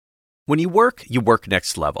When you work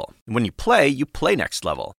next level. And when you play next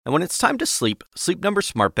level. And when it's time to sleep, Sleep Number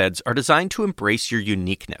smart beds are designed to embrace your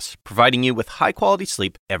uniqueness, providing you with high-quality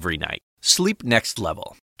sleep every night. Sleep next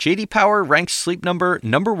level. J.D. Power ranks Sleep Number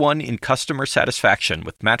 #1 in customer satisfaction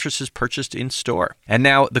with mattresses purchased in-store. And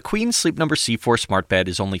now, the Queen Sleep Number C4 smart bed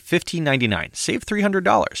is only $15.99. Save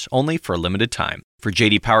 $300, only for a limited time. For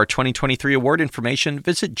J.D. Power 2023 award information,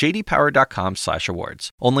 visit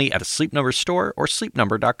jdpower.com/awards. Only at a Sleep Number store or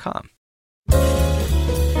sleepnumber.com.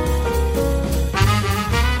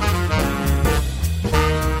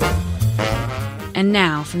 And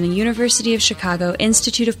now, from the University of Chicago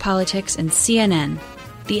Institute of Politics and CNN,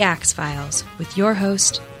 The Axe Files, with your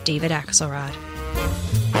host, David Axelrod.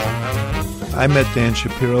 I met Dan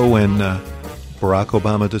Shapiro when Barack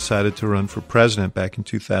Obama decided to run for president back in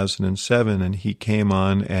 2007, and he came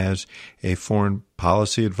on as a foreign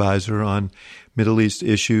policy advisor on Middle East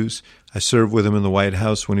issues. I served with him in the White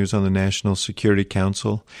House when he was on the National Security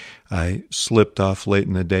Council. I slipped off late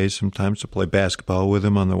in the day sometimes to play basketball with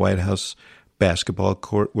him on the White House basketball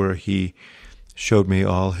court, where he showed me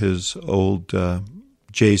all his old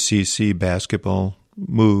JCC basketball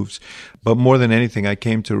moves. But more than anything, I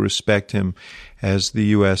came to respect him as the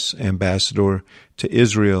U.S. ambassador to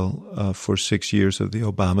Israel for 6 years of the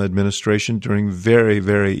Obama administration during very,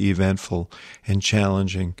 very eventful and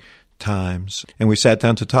challenging times. And we sat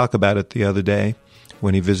down to talk about it the other day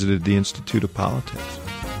when he visited the Institute of Politics.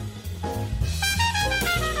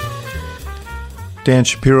 Dan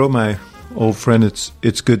Shapiro, my old friend,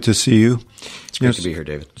 it's good to see you. It's great to be here,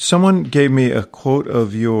 David. Someone gave me a quote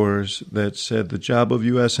of yours that said, "The job of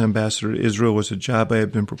U.S. ambassador to Israel was a job I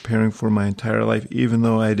have been preparing for my entire life, even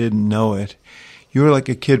though I didn't know it." You were like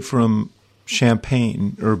a kid from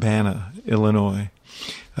Champaign, Urbana, Illinois.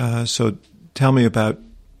 So tell me about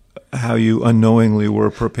how you unknowingly were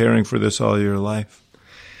preparing for this all your life.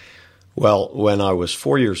 Well, when I was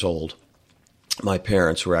 4 years old, my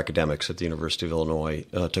parents, who were academics at the University of Illinois,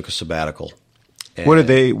 took a sabbatical. And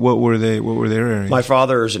what were their areas? My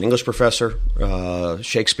father is an English professor.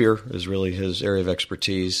 Shakespeare is really his area of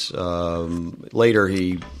expertise. Later,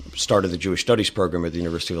 he started the Jewish Studies program at the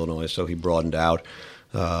University of Illinois, so he broadened out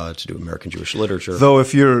to do American Jewish literature. Though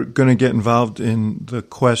if you're going to get involved in the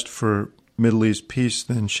quest for Middle East peace,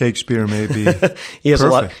 then Shakespeare may be he has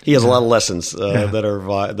perfect. a lot of lessons that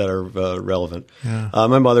are relevant. Yeah.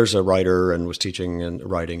 My mother's a writer and was teaching and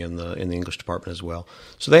writing in the English department as well.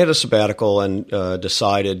 So they had a sabbatical and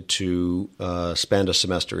decided to spend a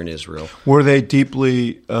semester in Israel. Were they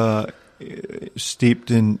deeply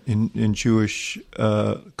steeped in Jewish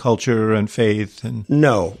culture and faith? And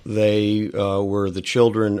no, they were the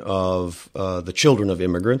children of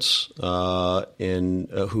immigrants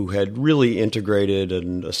who had really integrated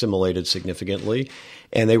and assimilated significantly,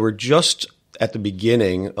 and they were just at the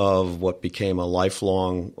beginning of what became a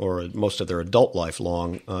lifelong, or most of their adult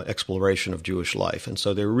lifelong, exploration of Jewish life. And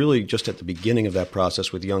so they were really just at the beginning of that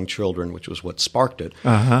process with young children, which was what sparked it.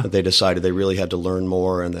 That they decided they really had to learn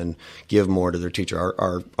more and then give more to their teacher.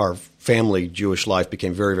 Our family Jewish life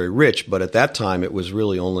became very, very rich, but at that time it was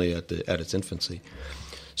really only at its infancy.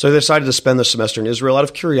 So they decided to spend the semester in Israel out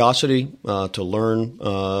of curiosity to learn.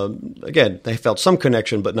 Again, they felt some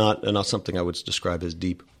connection, but not something I would describe as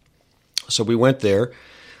deep. So we went there.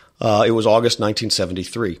 It was August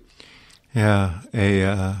 1973. Yeah,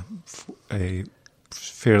 a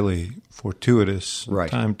fairly fortuitous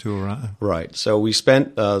time to arrive. Right. So we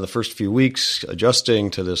spent the first few weeks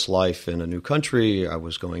adjusting to this life in a new country. I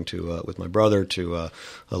was going to with my brother to a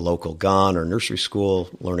local gan or nursery school,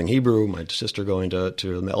 learning Hebrew. My sister going to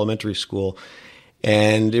elementary school,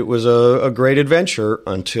 and it was a great adventure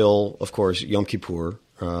until, of course, Yom Kippur.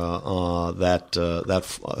 That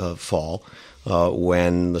fall,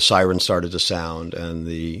 when the sirens started to sound and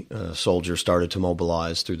the soldiers started to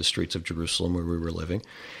mobilize through the streets of Jerusalem where we were living.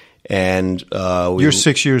 And you're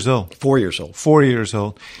 6 years old. 4 years old. 4 years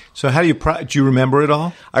old. So how do you remember it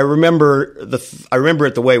all? I remember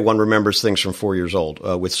it the way one remembers things from 4 years old,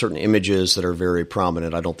 with certain images that are very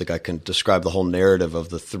prominent. I don't think I can describe the whole narrative of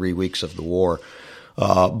the 3 weeks of the war.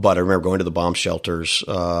 But I remember going to the bomb shelters.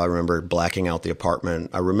 I remember blacking out the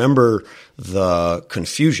apartment. I remember the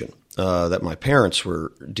confusion that my parents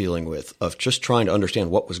were dealing with of just trying to understand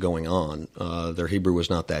what was going on. Their Hebrew was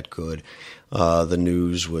not that good. The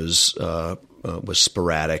news was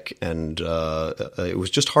sporadic, and it was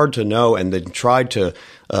just hard to know. And they tried to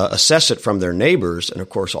assess it from their neighbors, and of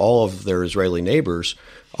course, all of their Israeli neighbors.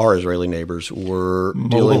 Our Israeli neighbors were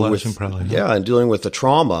dealing with and dealing with the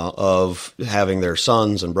trauma of having their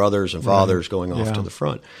sons and brothers and fathers going off to the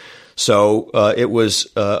front. So it was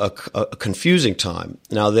a confusing time.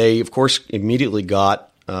 Now they, of course, immediately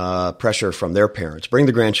got pressure from their parents. Bring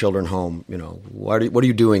the grandchildren home. What are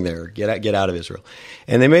you doing there? Get out of Israel.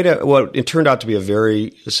 And they made what it turned out to be a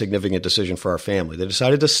very significant decision for our family. They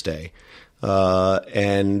decided to stay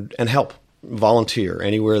and help. Volunteer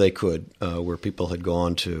anywhere they could where people had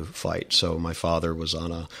gone to fight. So my father was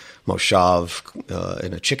on a moshav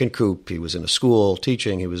in a chicken coop. He was in a school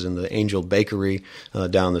teaching. He was in the Angel Bakery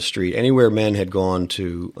down the street. Anywhere men had gone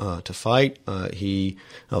to fight, he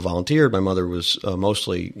volunteered. My mother was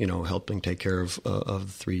mostly, helping take care of the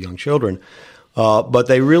three young children. But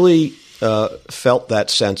they really felt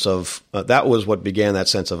that sense of that was what began that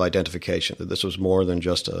sense of identification, that this was more than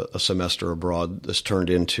just a semester abroad. This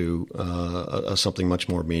turned into something much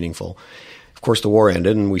more meaningful. Of course, the war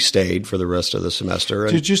ended, and we stayed for the rest of the semester.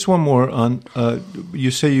 Just one more on.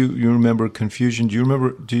 You say you remember confusion. Do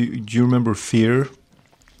you remember fear?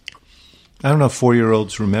 I don't know if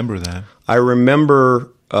 4-year-olds remember that. I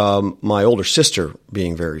remember my older sister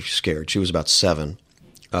being very scared. She was about 7.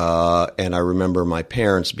 And I remember my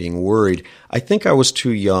parents being worried. I think I was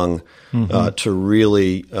too young to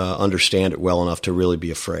really understand it well enough to really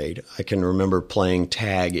be afraid. I can remember playing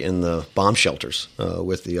tag in the bomb shelters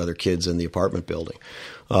with the other kids in the apartment building.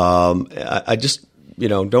 I just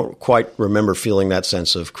don't quite remember feeling that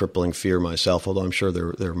sense of crippling fear myself, although I'm sure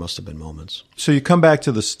there must have been moments. So you come back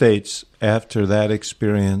to the States after that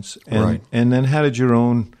experience, and, right. And then how did your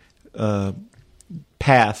own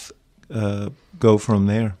path go from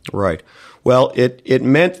there? Right. Well, it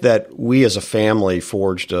meant that we as a family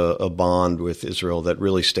forged a bond with Israel that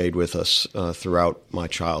really stayed with us throughout my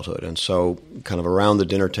childhood. And so kind of around the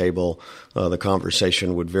dinner table, the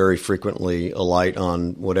conversation would very frequently alight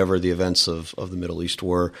on whatever the events of the Middle East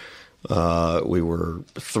were. We were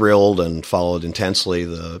thrilled and followed intensely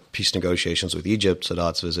the peace negotiations with Egypt,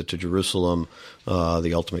 Sadat's visit to Jerusalem,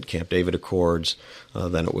 the ultimate Camp David Accords.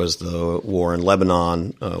 Then it was the war in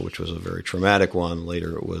Lebanon, which was a very traumatic one.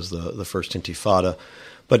 Later it was the first Intifada.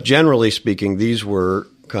 But generally speaking, these were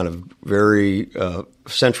kind of very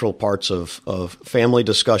central parts of family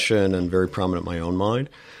discussion and very prominent in my own mind.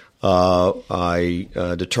 I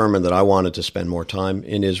determined that I wanted to spend more time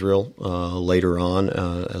in Israel later on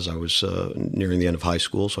as I was nearing the end of high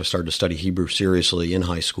school. So I started to study Hebrew seriously in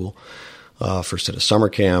high school, first at a summer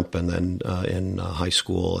camp and then in high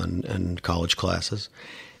school and college classes.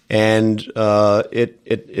 And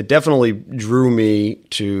it definitely drew me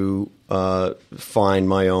to define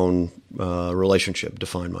my own relationship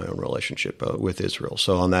with Israel.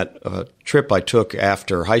 So on that trip I took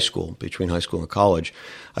after high school, between high school and college,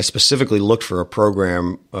 I specifically looked for a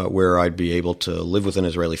program where I'd be able to live with an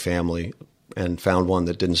Israeli family, and found one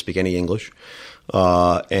that didn't speak any English,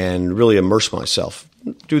 and really immerse myself.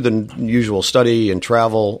 Do the usual study and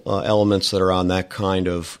travel elements that are on that kind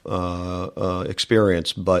of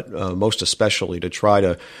experience, but most especially to try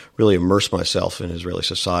to really immerse myself in Israeli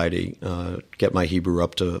society, get my Hebrew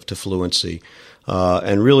up to fluency,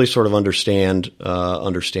 and really sort of understand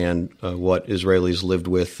what Israelis lived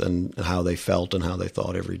with and how they felt and how they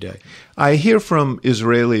thought every day. I hear from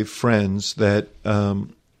Israeli friends that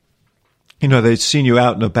they've seen you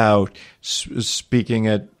out and about speaking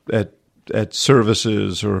at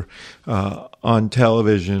services or on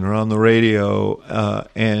television or on the radio,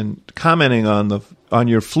 and commenting on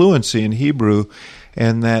your fluency in Hebrew,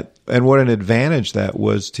 and what an advantage that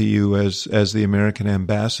was to you as the American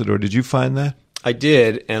ambassador. Did you find that? I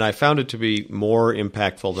did, and I found it to be more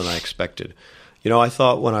impactful than I expected. I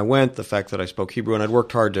thought when I went, the fact that I spoke Hebrew, and I'd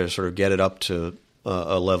worked hard to sort of get it up to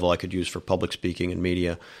a level I could use for public speaking and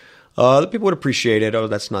media, that people would appreciate it. Oh,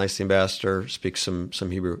 that's nice. The ambassador speaks some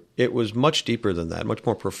Hebrew. It was much deeper than that, much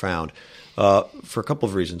more profound, for a couple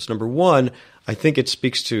of reasons. Number one, I think it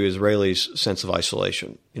speaks to Israelis' sense of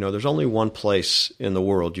isolation. There's only one place in the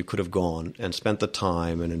world you could have gone and spent the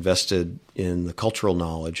time and invested in the cultural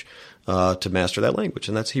knowledge to master that language,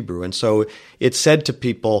 and that's Hebrew. And so it said to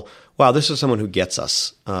people, wow, this is someone who gets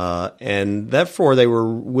us. And therefore, they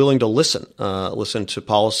were willing to listen to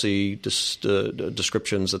policy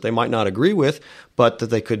descriptions that they might not agree with, but that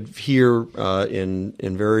they could hear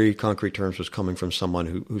in very concrete terms was coming from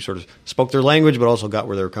someone who sort of spoke their language, but also got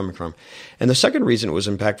where they were coming from. And the second reason it was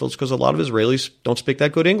impactful is because a lot of Israelis don't speak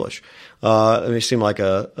that good English. It may seem like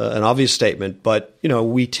an obvious statement, but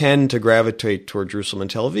we tend to gravitate toward Jerusalem and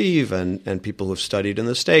Tel Aviv and people who have studied in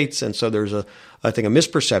the States. And so there's I think a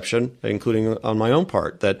misperception, including on my own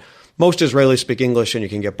part, that most Israelis speak English and you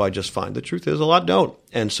can get by just fine. The truth is a lot don't.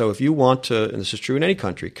 And so if you want to, and this is true in any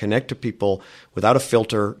country, connect to people without a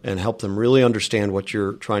filter and help them really understand what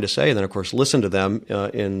you're trying to say, and then, of course, listen to them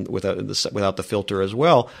without the filter as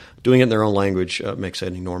well, doing it in their own language makes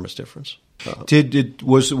an enormous difference.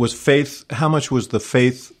 Was faith? How much was the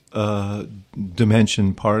faith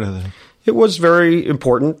dimension part of that? It was very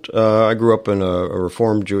important. I grew up in a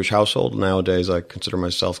Reformed Jewish household. Nowadays, I consider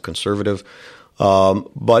myself conservative.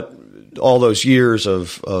 But all those years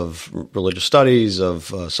of religious studies,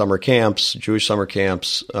 of summer camps, Jewish summer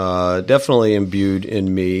camps, definitely imbued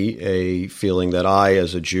in me a feeling that I,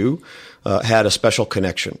 as a Jew, had a special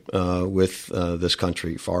connection with this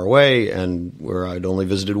country far away and where I'd only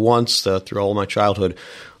visited once through all of my childhood,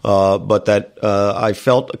 but that I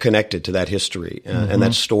felt connected to that history and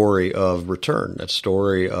that story of return, that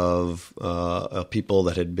story of people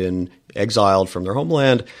that had been exiled from their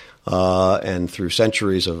homeland and through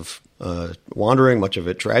centuries of wandering, much of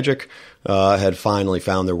it tragic, had finally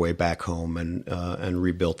found their way back home and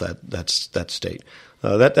rebuilt that state.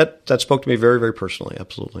 That spoke to me very, very personally,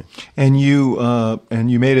 absolutely. And you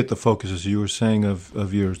made it the focus, as you were saying,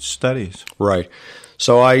 of your studies. Right.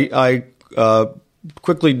 So I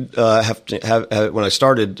quickly when I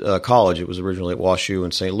started college, it was originally at WashU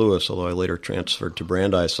in St. Louis, although I later transferred to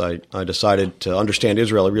Brandeis. I decided to understand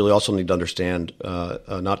Israel. I really also need to understand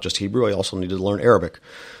not just Hebrew. I also needed to learn Arabic.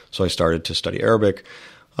 So I started to study Arabic.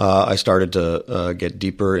 I started to get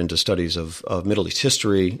deeper into studies of Middle East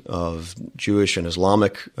history, of Jewish and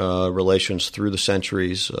Islamic relations through the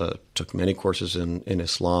centuries. Took many courses in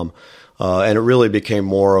Islam, and it really became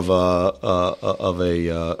more of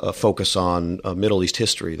a focus on Middle East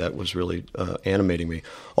history that was really animating me.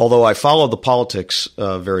 Although I followed the politics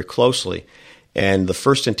very closely. And the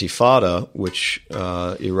first Intifada, which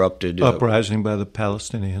erupted... Uprising by the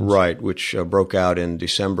Palestinians. Right, which broke out in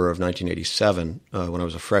December of 1987 when I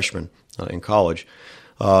was a freshman in college.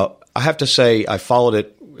 I have to say I followed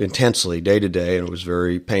it intensely day to day, and it was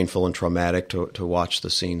very painful and traumatic to watch the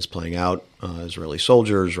scenes playing out. Israeli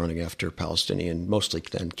soldiers running after Palestinian, mostly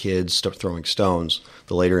then kids, throwing stones.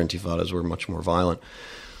 The later Intifadas were much more violent.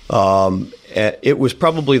 It was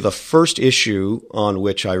probably the first issue on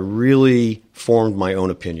which I really formed my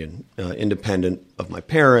own opinion, independent of my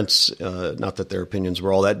parents. Not that their opinions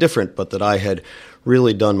were all that different, but that I had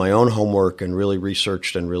really done my own homework and really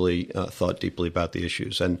researched and really thought deeply about the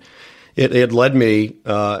issues. And it led me,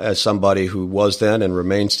 as somebody who was then and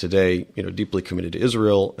remains today, deeply committed to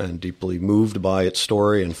Israel and deeply moved by its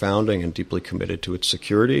story and founding and deeply committed to its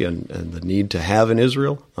security and the need to have in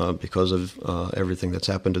Israel because of everything that's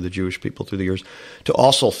happened to the Jewish people through the years, to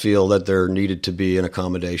also feel that there needed to be an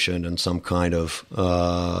accommodation and some kind of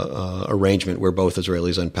arrangement where both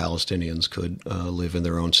Israelis and Palestinians could live in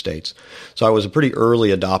their own states. So I was a pretty early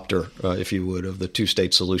adopter, if you would, of the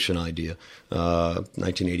two-state solution idea.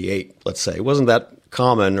 1988, let's say. It wasn't that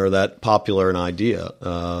common or that popular an idea,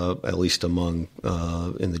 at least among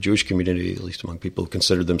in the Jewish community, at least among people who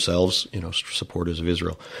considered themselves, supporters of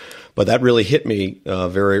Israel. But that really hit me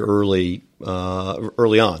very early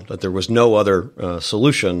on, that there was no other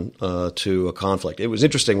solution to a conflict. It was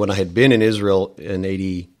interesting when I had been in Israel in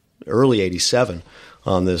early '87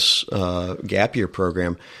 on this gap year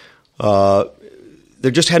program.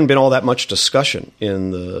 There just hadn't been all that much discussion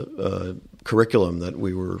in the curriculum that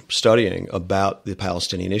we were studying about the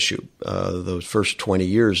Palestinian issue. Those first 20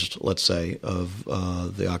 years, let's say, of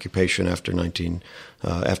the occupation after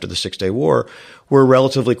the Six-Day War were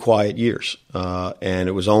relatively quiet years. And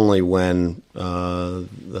it was only when the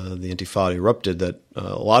Intifada erupted that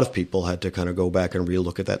a lot of people had to kind of go back and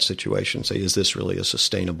relook at that situation and say, is this really a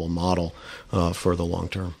sustainable model for the long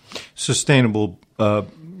term? Sustainable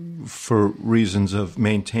for reasons of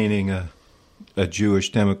maintaining a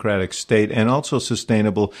Jewish democratic state, and also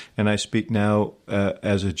sustainable, and I speak now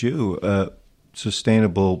as a Jew,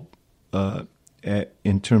 sustainable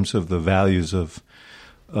in terms of the values of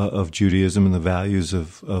Judaism and the values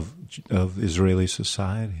of Israeli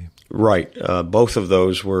society. Right. Both of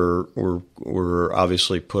those were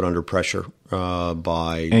obviously put under pressure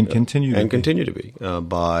by continue to be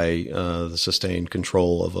by the sustained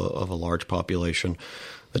control of a large population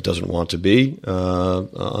that doesn't want to be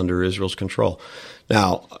under Israel's control.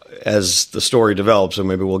 Now, as the story develops, and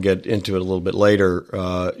maybe we'll get into it a little bit later,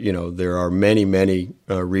 there are many, many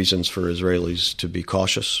reasons for Israelis to be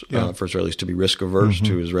cautious, for Israelis to be risk averse,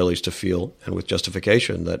 to Israelis to feel, and with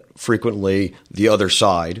justification, that frequently the other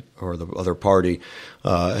side or the other party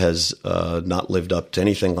has not lived up to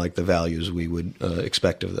anything like the values we would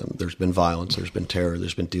expect of them. There's been violence, there's been terror,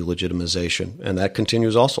 there's been delegitimization, and that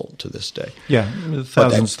continues also to this day. Yeah,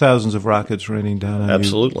 thousands of rockets raining down on you.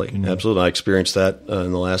 Absolutely. I experienced that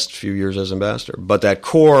in the last few years as ambassador. But that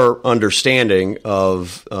core understanding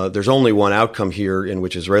of there's only one outcome here in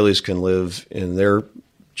which Israelis can live in their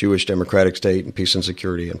Jewish democratic state and peace and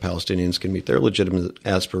security, and Palestinians can meet their legitimate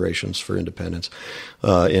aspirations for independence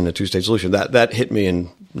in a two-state solution. That hit me in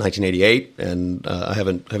 1988, and I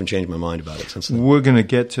haven't changed my mind about it since then. We're going to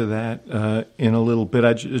get to that in a little bit.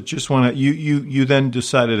 I just want to. You then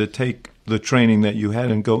decided to take the training that you had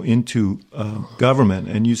and go into government,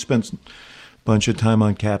 and you spent a bunch of time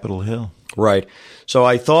on Capitol Hill. Right. So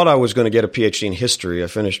I thought I was going to get a PhD in history. I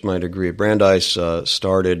finished my degree at Brandeis,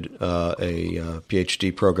 started a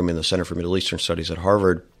PhD program in the Center for Middle Eastern Studies at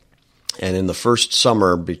Harvard. And in the first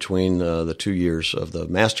summer between the 2 years of the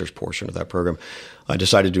master's portion of that program, I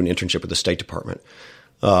decided to do an internship with the State Department.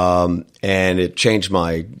 And it changed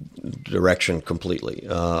my direction completely.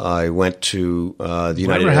 I went to the United Arab.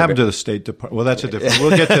 Whatever happened to the State Department? Well, that's a different.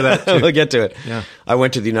 We'll get to that too. We'll get to it. Yeah. I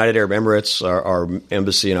went to the United Arab Emirates, our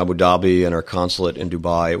embassy in Abu Dhabi, and our consulate in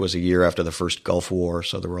Dubai. It was a year after the first Gulf War,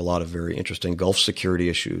 so there were a lot of very interesting Gulf security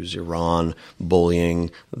issues: Iran,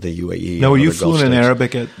 bullying, the UAE. Now, were you fluent in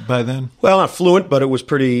Arabic by then? Well, not fluent, but it was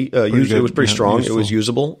pretty. It was pretty strong. Useful. It was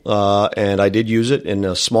usable, and I did use it in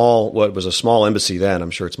what was a small embassy then.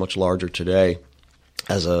 I'm sure it's much larger today.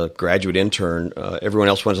 As a graduate intern, everyone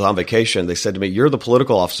else went on vacation. They said to me, "You're the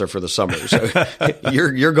political officer for the summer. So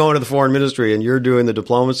you're going to the foreign ministry and you're doing the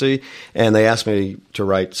diplomacy." And they asked me to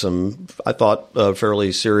write some, I thought,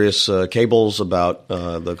 fairly serious cables about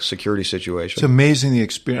the security situation. It's amazing the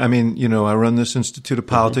experience. I mean, I run this Institute of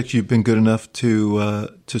Politics. Mm-hmm. You've been good enough to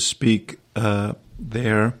speak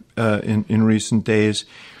there in recent days,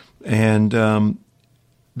 and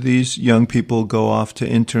these young people go off to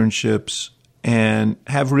internships and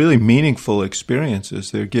have really meaningful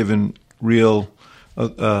experiences. They're given real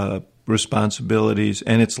responsibilities,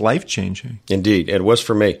 and it's life-changing. Indeed, it was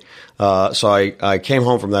for me. So I came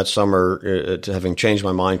home from that summer to having changed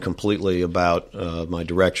my mind completely about my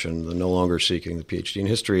direction, no longer seeking the PhD in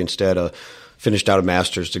history. Instead, finished out a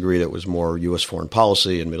master's degree that was more U.S. foreign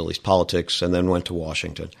policy and Middle East politics, and then went to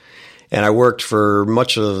Washington. And I worked for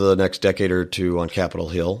much of the next decade or two on Capitol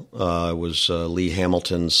Hill. I was Lee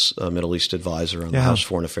Hamilton's Middle East advisor on the House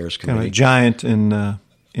Foreign Affairs Committee. Kind of a giant in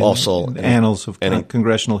also in the annals of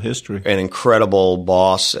congressional history. An incredible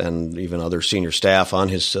boss and even other senior staff on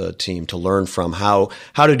his team to learn from how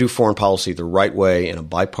to do foreign policy the right way, in a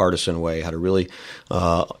bipartisan way, how to really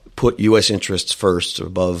put U.S. interests first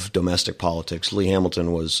above domestic politics. Lee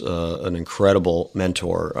Hamilton was an incredible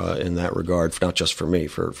mentor in that regard, not just for me,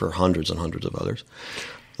 for hundreds and hundreds of others.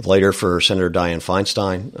 Later for Senator Dianne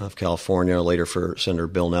Feinstein of California, later for Senator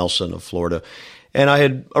Bill Nelson of Florida. And I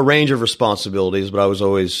had a range of responsibilities, but I was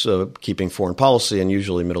always keeping foreign policy and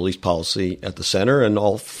usually Middle East policy at the center, and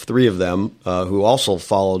all three of them, who also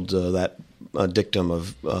followed that dictum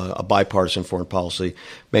of a bipartisan foreign policy,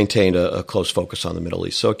 maintained a close focus on the Middle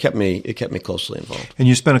East. So it kept me closely involved. And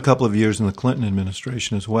you spent a couple of years in the Clinton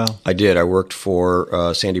administration as well. I did. I worked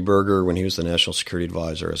for Sandy Berger when he was the National Security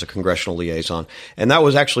Advisor as a congressional liaison, and that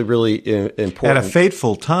was actually really important. At a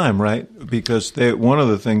fateful time, right? Because one of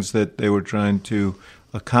the things that they were trying to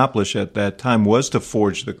accomplish at that time was to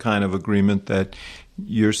forge the kind of agreement that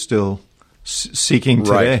you're still seeking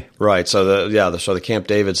today. Right. So the Camp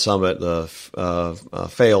David summit, the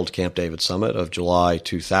failed Camp David summit of July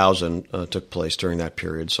 2000 took place during that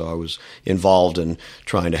period. So I was involved in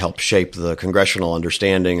trying to help shape the congressional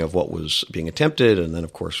understanding of what was being attempted, and then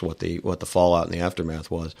of course what the fallout and the aftermath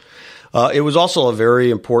was. It was also a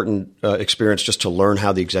very important experience just to learn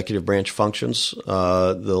how the executive branch functions.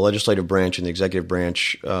 The legislative branch and the executive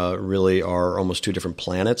branch really are almost two different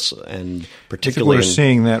planets, and particularly we're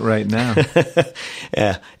seeing that right now.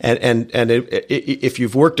 Yeah, and if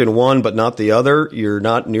you've worked in one but not the other, you're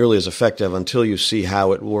not nearly as effective until you see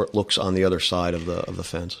how it looks on the other side of the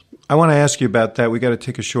fence. I want to ask you about that. We got to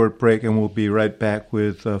take a short break, and we'll be right back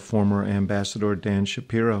with former Ambassador Dan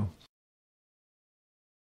Shapiro.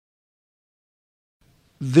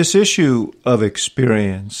 This issue of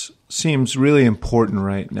experience seems really important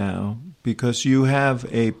right now because you have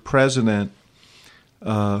a president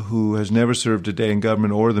who has never served a day in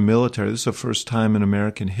government or the military. This is the first time in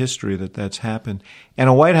American history that that's happened. And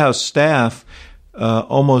a White House staff,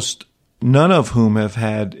 almost none of whom have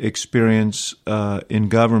had experience in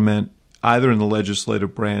government, either in the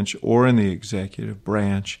legislative branch or in the executive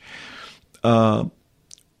branch. How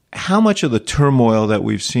much of the turmoil that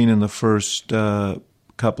we've seen in the first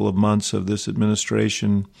couple of months of this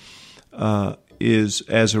administration is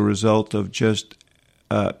as a result of just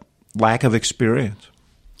lack of experience?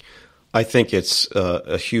 I think it's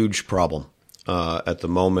a huge problem. At the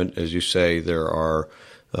moment, as you say, there are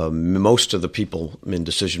most of the people in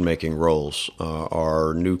decision-making roles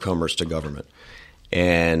are newcomers to government.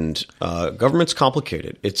 And government's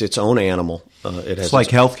complicated. It's its own animal. It's like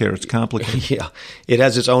healthcare. It's complicated. Yeah. It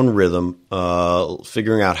has its own rhythm,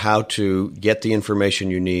 figuring out how to get the information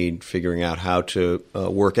you need, figuring out how to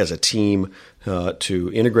work as a team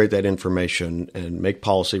to integrate that information and make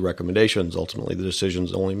policy recommendations. Ultimately, the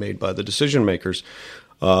decision's only made by the decision makers.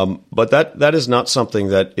 But that is not something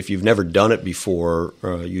that, if you've never done it before,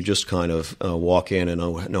 you just kind of walk in and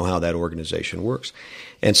know how that organization works.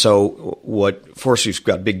 And so you've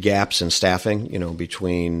got big gaps in staffing,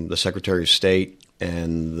 between the Secretary of State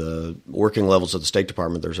and the working levels of the State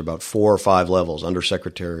Department. There's about 4 or 5 levels: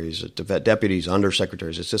 undersecretaries, deputies,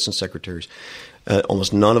 undersecretaries, assistant secretaries.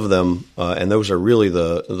 Almost none of them, and those are really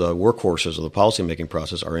the workhorses of the policymaking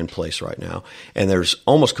process, are in place right now. And there's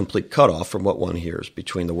almost complete cutoff from what one hears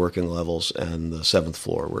between the working levels and the 7th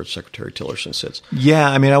floor, where Secretary Tillerson sits. Yeah,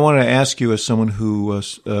 I mean, I want to ask you, as someone who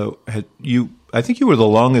I think you were the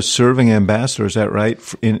longest serving ambassador, is that right,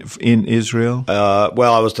 in Israel?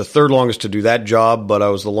 Well, I was the 3rd longest to do that job, but I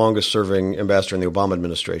was the longest serving ambassador in the Obama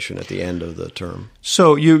administration at the end of the term.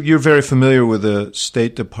 So you're very familiar with the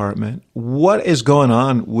State Department. What is going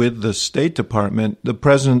on with the State Department? The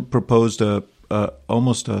president proposed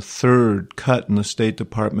almost a third cut in the State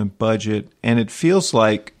Department budget, and it feels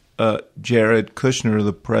like Jared Kushner,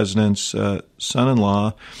 the president's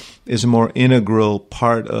son-in-law, is a more integral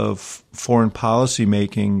part of foreign policy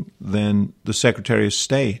making than the Secretary of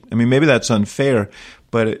State. I mean, maybe that's unfair,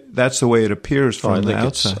 but that's the way it appears from the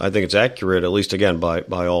outside. I think it's accurate, at least, again, by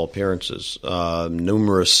all appearances.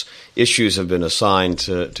 Numerous issues have been assigned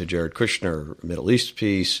to Jared Kushner: Middle East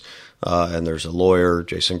peace, and there's a lawyer,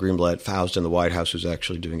 Jason Greenblatt, housed in the White House, who's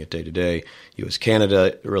actually doing it day to day.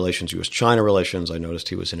 U.S.-Canada relations, U.S.-China relations. I noticed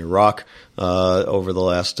he was in Iraq over the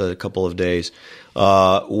last couple of days.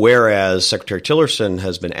 Whereas Secretary Tillerson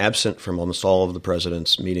has been absent from almost all of the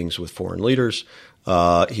president's meetings with foreign leaders.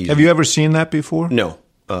 Have you ever seen that before? No.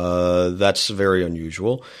 That's very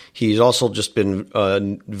unusual. He's also just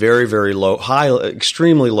been very, very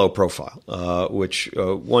extremely low profile, which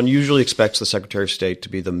one usually expects the Secretary of State to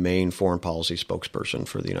be the main foreign policy spokesperson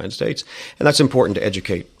for the United States. And that's important to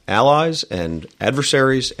educate allies and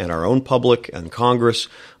adversaries and our own public and Congress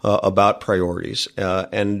about priorities.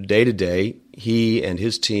 And day to day, he and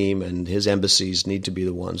his team and his embassies need to be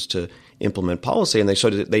the ones to implement policy, and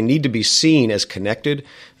they need to be seen as connected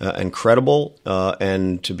and credible,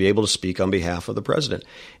 and to be able to speak on behalf of the president.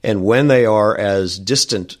 And when they are as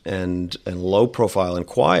distant and low profile and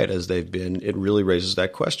quiet as they've been, it really raises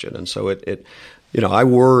that question. And so I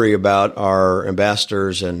worry about our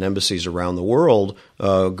ambassadors and embassies around the world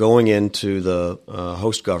going into the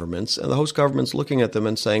host governments, and the host governments looking at them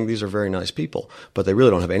and saying, these are very nice people, but they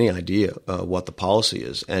really don't have any idea what the policy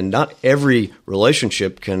is. And not every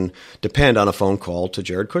relationship can depend on a phone call to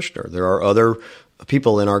Jared Kushner. There are other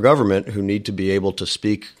people in our government who need to be able to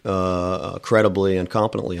speak credibly and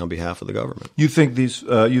competently on behalf of the government. You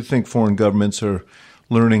think foreign governments are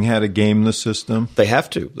learning how to game the system? They have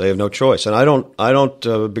to. They have no choice. And I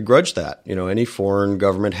don't begrudge that. Any foreign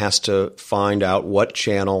government has to find out what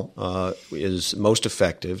channel is most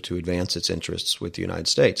effective to advance its interests with the United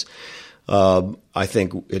States. I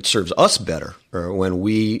think it serves us better when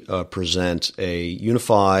we present a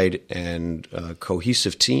unified and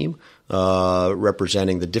cohesive team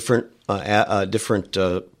representing the different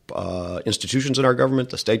institutions in our government: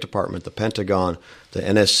 the State Department, the Pentagon, the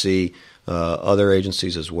NSC, other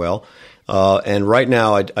agencies as well. And right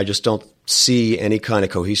now, I just don't see any kind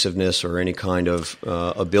of cohesiveness or any kind of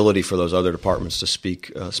ability for those other departments to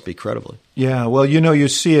speak credibly. Yeah, well, you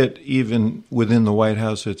see it even within the White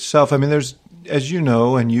House itself. I mean, there's, as you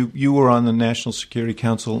know, and you were on the National Security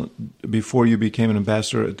Council before you became an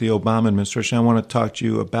ambassador at the Obama administration. I want to talk to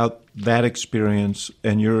you about that experience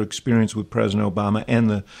and your experience with President Obama and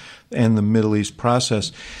the Middle East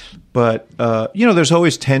process. But there's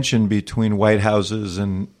always tension between White Houses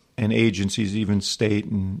and agencies, even state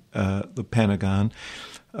and the Pentagon.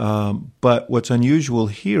 But what's unusual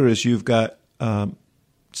here is you've got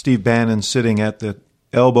Steve Bannon sitting at the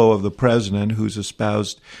elbow of the president, who's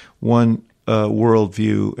espoused one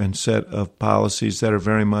worldview and set of policies that are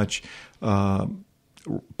very much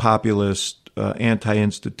populist,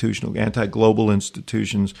 anti-institutional, anti-global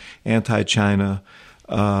institutions, anti-China.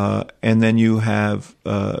 And then you have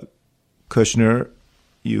Kushner.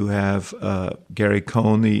 You have Gary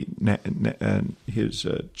Cohn, his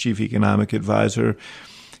chief economic advisor,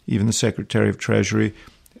 even the Secretary of Treasury,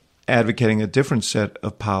 advocating a different set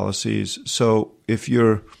of policies. So if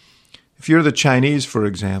you're the Chinese, for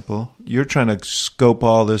example, you're trying to scope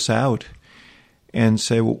all this out. and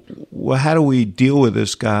say, well, how do we deal with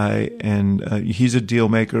this guy? And he's a deal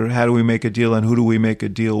maker. How do we make a deal, and who do we make a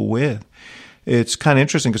deal with? It's kind of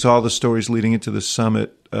interesting because all the stories leading into the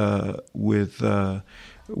summit with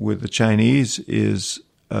the Chinese is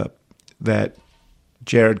that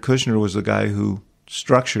Jared Kushner was the guy who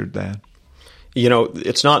structured that. You know,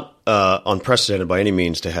 it's not unprecedented by any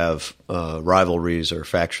means to have rivalries or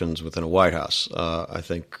factions within a White House. I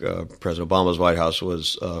think President Obama's White House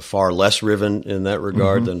was far less riven in that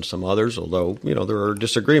regard than some others, although, you know, there are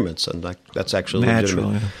disagreements, and that's actually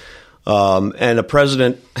legitimate. And a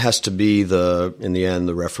president has to be in the end,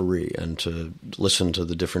 the referee, and to listen to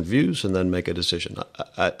the different views and then make a decision.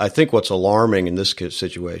 I think what's alarming in this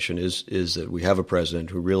situation is that we have a president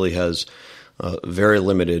who really has very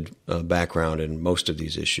limited background in most of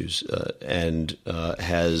these issues and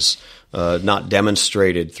has not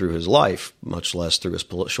demonstrated through his life, much less through his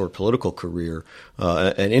short political career,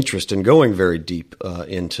 an interest in going very deep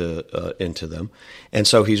into them. And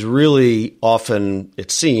so he's really often,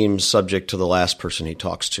 it seems, subject to the last person he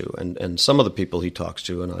talks to. And some of the people he talks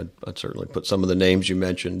to, and I'd certainly put some of the names you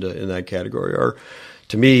mentioned in that category, are,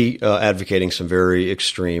 to me, advocating some very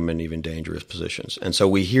extreme and even dangerous positions. And so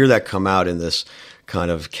we hear that come out in this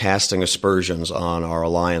kind of casting aspersions on our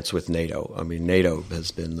alliance with NATO. I mean, NATO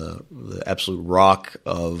has been the absolute rock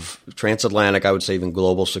of transatlantic, I would say even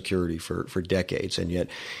global security for decades. And yet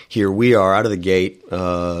here we are out of the gate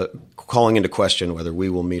calling into question whether we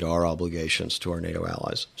will meet our obligations to our NATO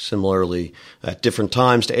allies. Similarly, at different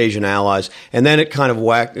times to Asian allies. And then it kind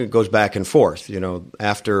of it goes back and forth, you know,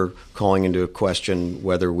 after calling into question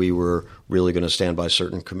whether we were really going to stand by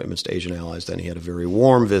certain commitments to Asian allies. Then he had a very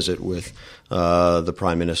warm visit with the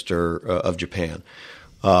Prime Minister of Japan.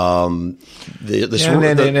 And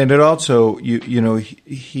it also, you know,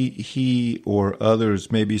 he or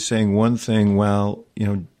others may be saying one thing while, you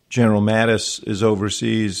know, General Mattis is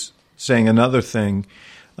overseas saying another thing.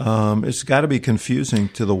 It's got to be confusing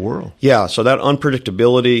to the world. Yeah, so that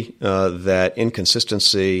unpredictability, that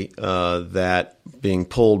inconsistency, that being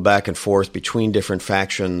pulled back and forth between different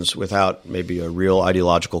factions without maybe a real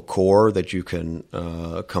ideological core that you can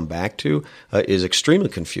come back to is extremely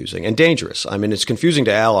confusing and dangerous. I mean, it's confusing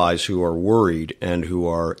to allies who are worried and who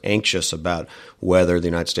are anxious about whether the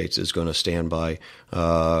United States is going to stand by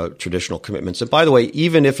traditional commitments. And by the way,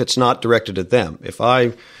 even if it's not directed at them, if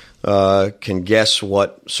I can guess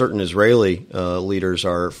what certain Israeli leaders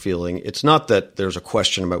are feeling, it's not that there's a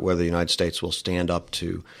question about whether the United States will stand up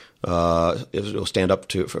to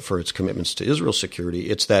for its commitments to Israel's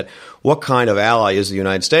security. It's that what kind of ally is the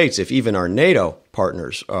United States if even our NATO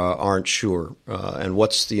partners aren't sure? And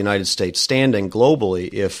what's the United States standing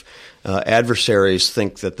globally if adversaries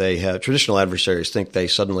think that traditional adversaries think they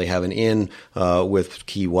suddenly have an in with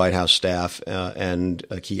key White House staff and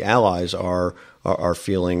key allies are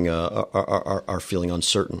feeling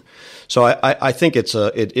uncertain. So I think it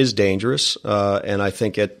is dangerous, and I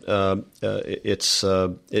think it's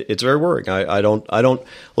very worrying. I don't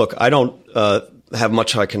have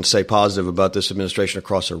much I can say positive about this administration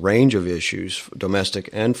across a range of issues, domestic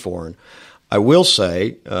and foreign. I will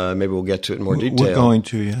say, maybe we'll get to it in more detail. We're going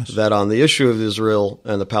to, yes. That on the issue of Israel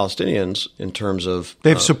and the Palestinians, in terms of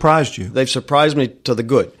they've surprised you. They've surprised me to the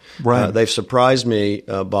good. Right. They've surprised me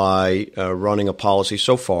by running a policy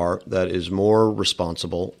so far that is more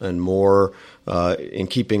responsible and more in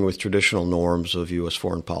keeping with traditional norms of U.S.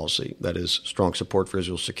 foreign policy. That is strong support for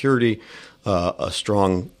Israel's security, a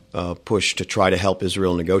strong push to try to help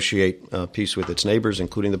Israel negotiate peace with its neighbors,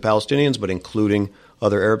 including the Palestinians, but including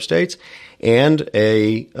other Arab states, and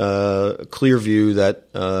a clear view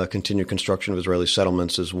that continued construction of Israeli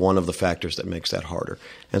settlements is one of the factors that makes that harder.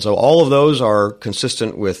 And so all of those are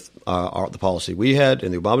consistent with the policy we had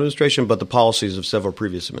in the Obama administration, but the policies of several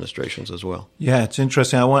previous administrations as well. Yeah, it's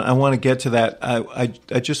interesting. I want to get to that.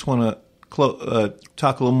 I just want to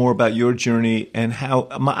talk a little more about your journey and how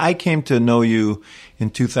I came to know you in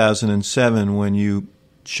 2007 when you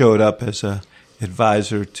showed up as a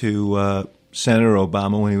advisor to Senator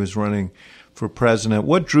Obama when he was running for president.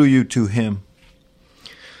 What drew you to him?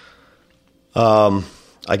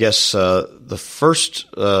 I guess the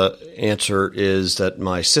first answer is that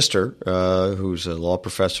my sister, who's a law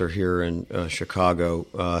professor here in Chicago,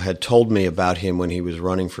 had told me about him when he was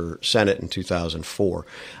running for Senate in 2004.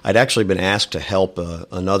 I'd actually been asked to help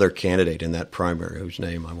another candidate in that primary, whose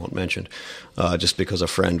name I won't mention, just because a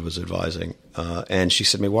friend was advising. And she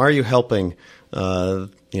said to me, "Why are you helping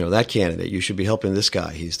that candidate? You should be helping this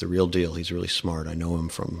guy. He's the real deal. He's really smart. I know him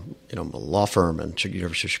from a law firm and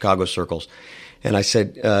University of Chicago circles." And I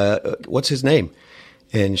said, "What's his name?"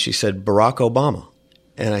 And she said, "Barack Obama."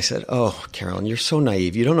 And I said, "Oh, Carolyn, you're so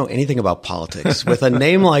naive. You don't know anything about politics. With a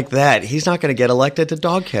name like that, he's not going to get elected to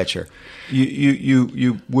dog catcher."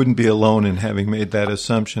 You wouldn't be alone in having made that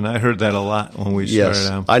assumption. I heard that a lot when we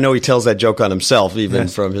started out. I know he tells that joke on himself, even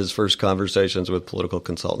from his first conversations with political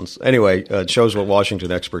consultants. Anyway, it shows what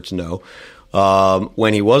Washington experts know.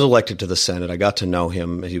 When he was elected to the Senate, I got to know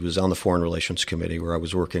him. He was on the Foreign Relations Committee where I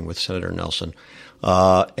was working with Senator Nelson.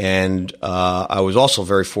 And I was also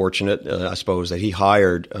very fortunate, I suppose, that he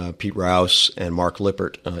hired Pete Rouse and Mark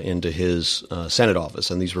Lippert into his Senate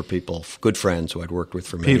office. And these were people, good friends who I'd worked with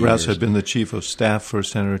for many years. Pete Rouse had been the chief of staff for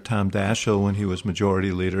Senator Tom Daschle when he was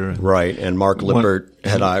majority leader. Right. And Mark Lippert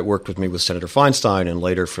I worked with me with Senator Feinstein and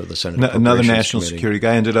later for the Senate Appropriations Another national Committee. Security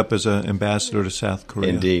guy, ended up as an ambassador to South Korea.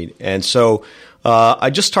 Indeed. And so I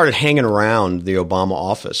just started hanging around the Obama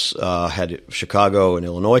office, had Chicago and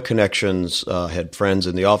Illinois connections, had friends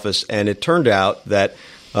in the office, and it turned out that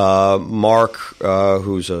Mark,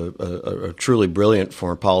 who's a truly brilliant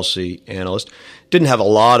foreign policy analyst, didn't have a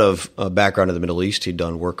lot of background in the Middle East. He'd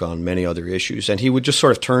done work on many other issues, and he would just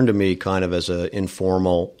sort of turn to me kind of as an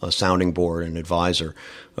informal sounding board and advisor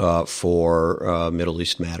for Middle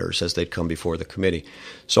East matters as they'd come before the committee.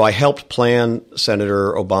 So I helped plan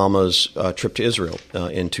Senator Obama's trip to Israel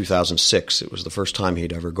in 2006. It was the first time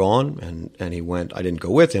he'd ever gone, and he went. I didn't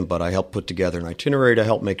go with him, but I helped put together an itinerary to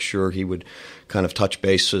help make sure he would kind of touch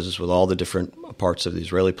bases with all the different parts of the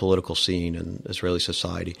Israeli political scene and Israeli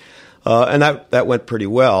society. And that went pretty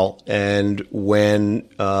well. And when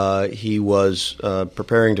he was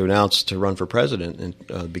preparing to announce to run for president in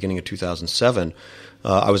the beginning of 2007,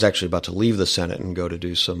 I was actually about to leave the Senate and go to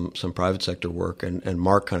do some private sector work. And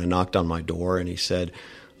Mark kind of knocked on my door and he said,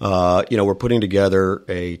 we're putting together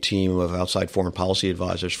a team of outside foreign policy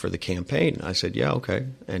advisors for the campaign. I said, yeah, okay.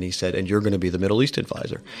 And he said, and you're going to be the Middle East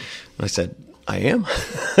advisor. And I said, I am?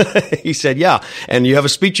 He said, yeah. And you have a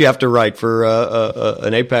speech you have to write for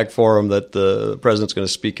an APAC forum that the president's going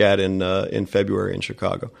to speak at in February in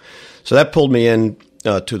Chicago. So that pulled me in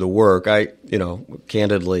to the work. I,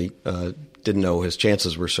 candidly didn't know his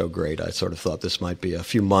chances were so great. I sort of thought this might be a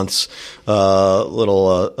few months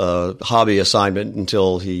little hobby assignment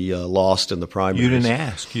until he lost in the primaries. You didn't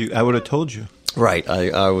ask. I would have told you. Right.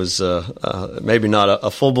 I was maybe not a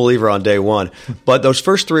full believer on day one, but those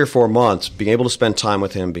first 3 or 4 months, being able to spend time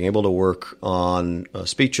with him, being able to work on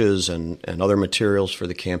speeches and other materials for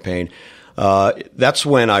the campaign, that's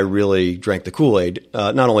when I really drank the Kool-Aid,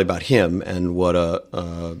 not only about him and what a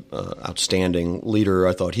outstanding leader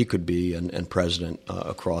I thought he could be and president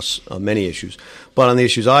across many issues, but on the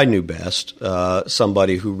issues I knew best,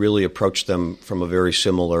 somebody who really approached them from a very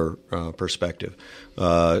similar perspective.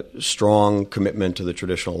 Strong commitment to the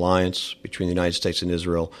traditional alliance between the United States and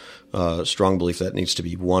Israel, strong belief that needs to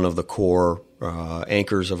be one of the core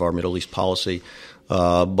anchors of our Middle East policy,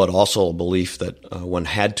 but also a belief that one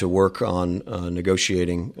had to work on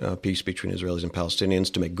negotiating peace between Israelis and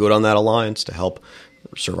Palestinians to make good on that alliance, to help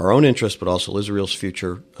serve our own interests, but also Israel's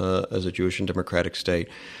future as a Jewish and democratic state.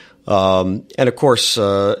 And of course,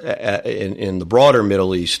 in the broader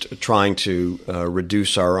Middle East, trying to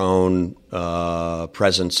reduce our own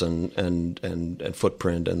presence and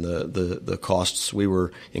footprint and the costs we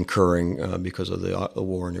were incurring because of the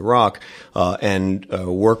war in Iraq, and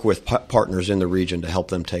work with partners in the region to help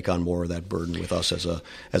them take on more of that burden with us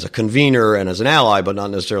as a convener and as an ally, but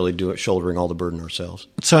not necessarily shouldering all the burden ourselves.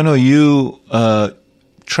 So I know you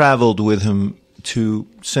traveled with him to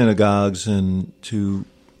synagogues and to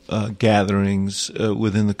gatherings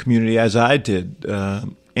within the community, as I did.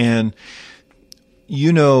 And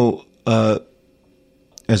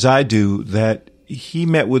as I do, that he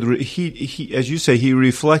met with, he as you say, he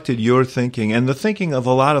reflected your thinking and the thinking of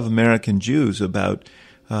a lot of American Jews about,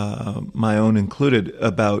 my own included,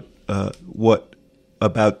 about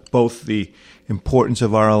about both the importance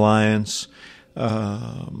of our alliance,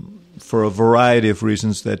 for a variety of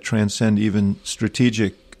reasons that transcend even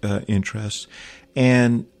strategic interests,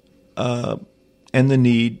 and the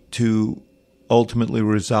need to ultimately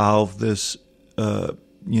resolve this,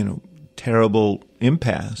 terrible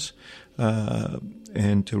impasse,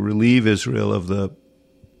 and to relieve Israel of the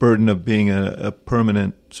burden of being a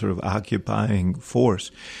permanent sort of occupying force.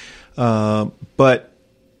 But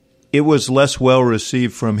it was less well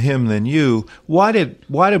received from him than you. Why did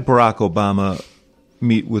Barack Obama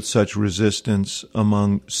meet with such resistance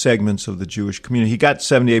among segments of the Jewish community? He got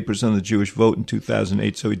 78% of the Jewish vote in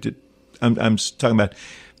 2008, so he did. I'm talking about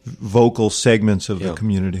vocal segments of the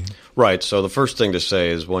community. Right. So the first thing to say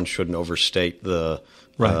is one shouldn't overstate the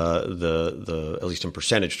right. At least in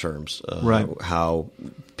percentage terms, how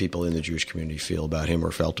people in the Jewish community feel about him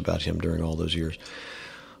or felt about him during all those years.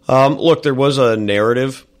 Look, there was a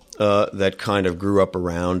narrative that kind of grew up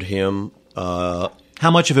around him. How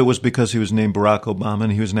much of it was because he was named Barack Obama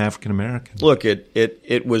and he was an African American? Look,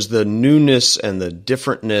 it was the newness and the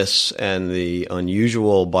differentness and the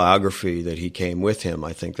unusual biography that he came with him.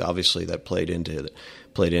 I think obviously that played into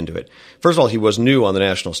it. First of all, he was new on the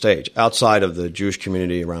national stage outside of the Jewish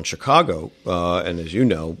community around Chicago, and as you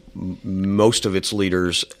know, most of its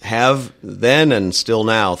leaders have then and still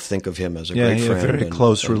now think of him as a great friend, a very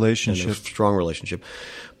close relationship, and a strong relationship.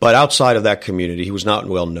 But outside of that community, he was not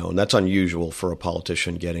well known. That's unusual for a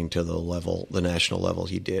politician getting to the national level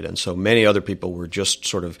he did. And so many other people were just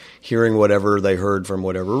sort of hearing whatever they heard from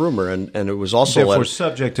whatever rumor. And it was also therefore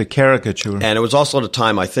subject to caricature. And it was also at a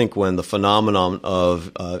time, I think, when the phenomenon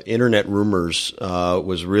of internet rumors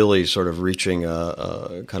was really sort of reaching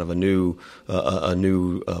a kind of a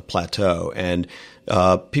new plateau. And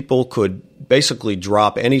people could basically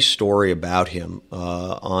drop any story about him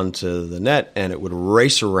onto the net, and it would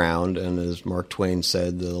race around. And as Mark Twain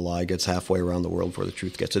said, the lie gets halfway around the world before the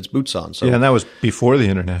truth gets its boots on. So, yeah, and that was before the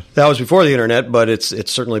internet. That was before the internet, but it's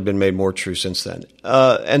certainly been made more true since then.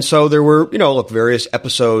 And so there were, various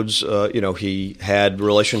episodes. He had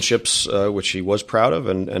relationships which he was proud of,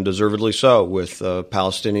 and deservedly so, with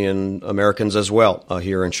Palestinian Americans as well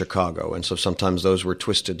here in Chicago. And so sometimes those were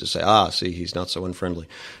twisted to say, see, he's not so unfriendly.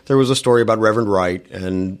 There was a story about Reverend Wright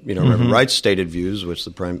and Reverend Wright's stated views, which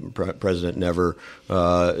the president never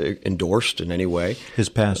endorsed in any way. His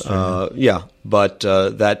pastor, but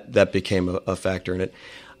that became a factor in it.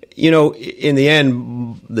 In the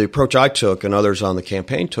end, the approach I took and others on the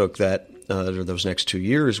campaign took those next 2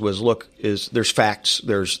 years was, there's facts,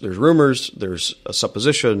 there's rumors, there's a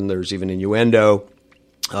supposition, there's even innuendo.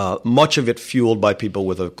 Much of it fueled by people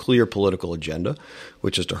with a clear political agenda,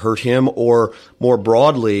 which is to hurt him, or more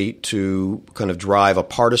broadly to kind of drive a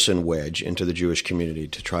partisan wedge into the Jewish community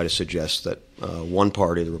to try to suggest that one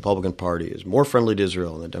party, the Republican Party, is more friendly to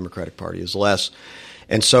Israel and the Democratic Party is less.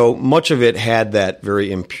 And so much of it had that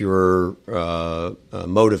very impure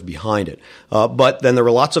motive behind it. But then there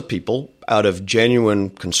were lots of people, out of genuine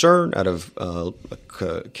concern, out of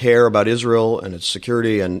care about Israel and its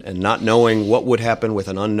security, and not knowing what would happen with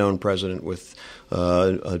an unknown president with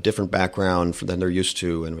a different background than they're used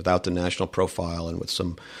to, and without the national profile, and with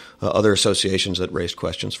some other associations that raised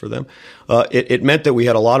questions for them. It meant that we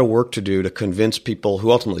had a lot of work to do to convince people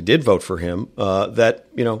who ultimately did vote for him that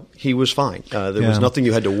he was fine. There was nothing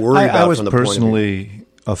you had to worry about. I was from the point of view. personally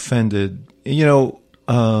offended,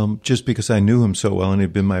 just because I knew him so well, and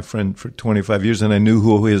he'd been my friend for 25 years, and I knew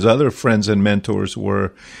who his other friends and mentors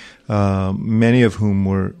were, many of whom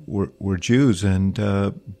were Jews,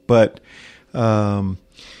 but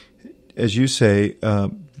as you say,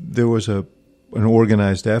 there was an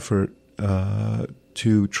organized effort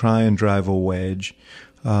to try and drive a wedge.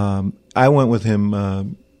 I went with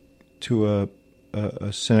him to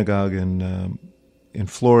a synagogue in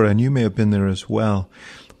Florida, and you may have been there as well.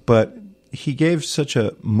 But he gave such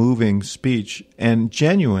a moving speech and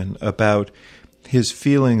genuine about his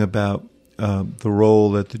feeling about the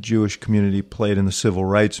role that the Jewish community played in the civil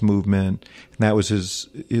rights movement, and that was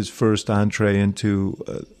his first entree into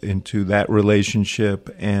that relationship,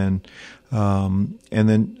 and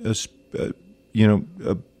then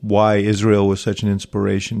why Israel was such an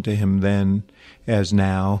inspiration to him then as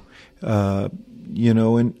now,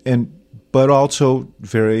 but also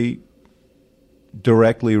very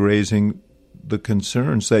directly raising the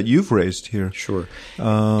concerns that you've raised here. Sure.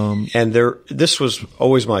 This was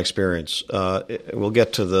always my experience. We'll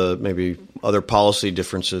get to the maybe other policy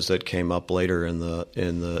differences that came up later in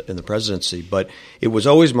the presidency, but it was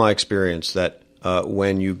always my experience that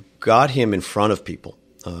when you got him in front of people,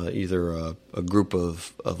 either a group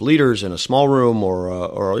of leaders in a small room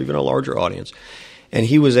or even a larger audience, and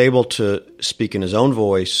he was able to speak in his own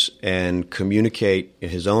voice and communicate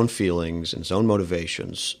his own feelings and his own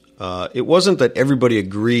motivations. It wasn't that everybody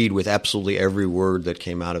agreed with absolutely every word that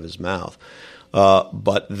came out of his mouth,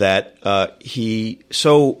 but that he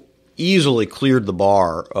so easily cleared the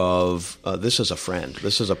bar of this is a friend.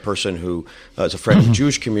 This is a person who is a friend of the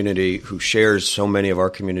Jewish community, who shares so many of our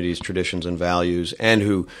community's traditions and values, and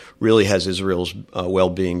who really has Israel's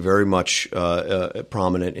well-being very much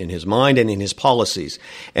prominent in his mind and in his policies.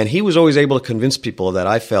 And he was always able to convince people of that,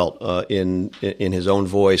 I felt, in his own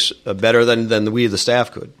voice better than we, the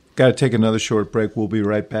staff, could. Got to take another short break. We'll be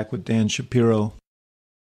right back with Dan Shapiro.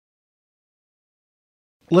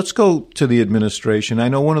 Let's go to the administration. I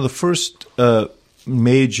know one of the first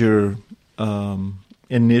major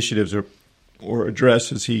initiatives or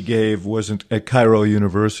addresses he gave wasn't at Cairo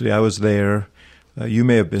University. I was there. You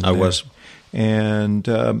may have been there. I was. And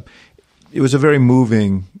it was a very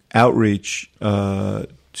moving outreach to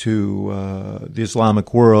the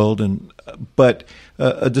Islamic world, but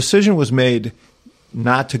a decision was made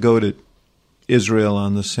not to go to Israel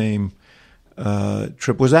on the same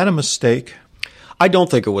trip. Was that a mistake? I don't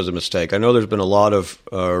think it was a mistake. I know there's been a lot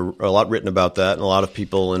written about that, and a lot of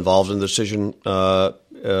people involved in the decision,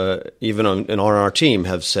 even on our team,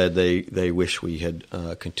 have said they wish we had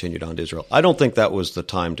continued on to Israel. I don't think that was the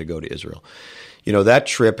time to go to Israel. That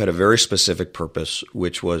trip had a very specific purpose,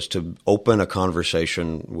 which was to open a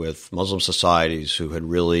conversation with Muslim societies who had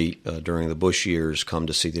really, during the Bush years, come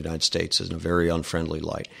to see the United States in a very unfriendly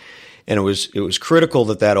light. And it was critical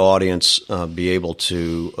that audience be able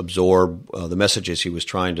to absorb the messages he was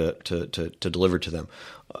trying to deliver to them.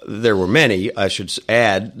 There were many. I should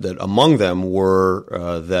add that among them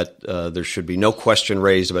were that there should be no question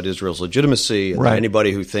raised about Israel's legitimacy, and that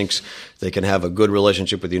anybody who thinks they can have a good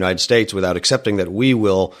relationship with the United States without accepting that we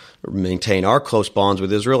will maintain our close bonds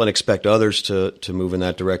with Israel and expect others to move in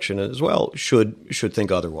that direction as well should think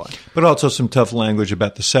otherwise. But also some tough language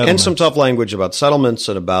about the settlements. And some tough language about settlements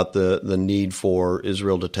and about the need for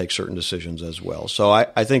Israel to take certain decisions as well. So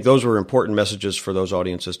I think those were important messages for those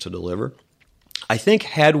audiences to deliver. I think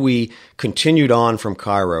had we continued on from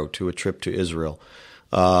Cairo to a trip to Israel,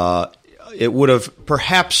 it would have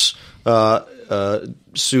perhaps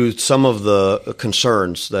soothed some of the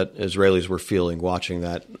concerns that Israelis were feeling watching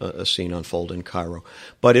that scene unfold in Cairo.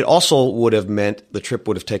 But it also would have meant the trip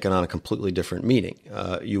would have taken on a completely different meaning.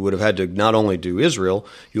 You would have had to not only do Israel,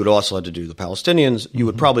 you would also had to do the Palestinians. You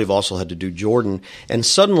would probably have also had to do Jordan. And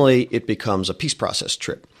suddenly it becomes a peace process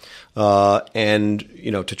trip. And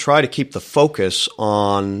to try to keep the focus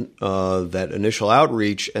on that initial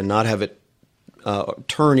outreach and not have it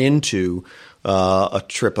turn into a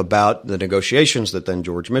trip about the negotiations that then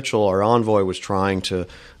George Mitchell, our envoy, was trying to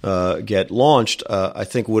get launched, I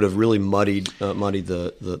think would have really muddied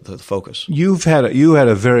the focus. You had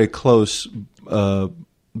a very close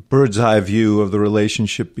bird's eye view of the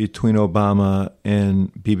relationship between Obama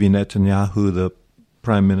and Bibi Netanyahu, the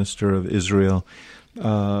Prime Minister of Israel.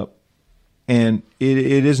 And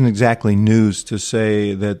it isn't exactly news to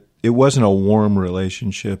say that it wasn't a warm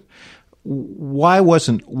relationship. Why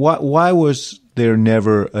was there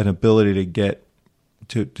never an ability to get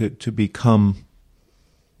to become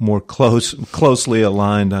more closely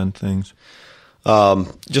aligned on things?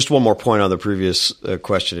 Just one more point on the previous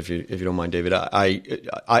question, if you don't mind, David.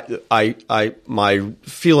 My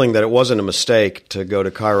feeling that it wasn't a mistake to go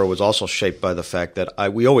to Cairo was also shaped by the fact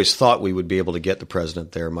that we always thought we would be able to get the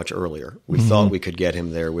president there much earlier. We thought we could get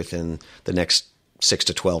him there within the next 6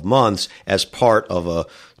 to 12 months as part of a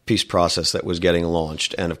peace process that was getting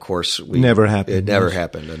launched, and of course, it never happened.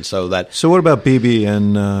 And so what about Bibi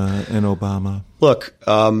and Obama? Look.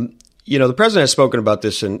 The president has spoken about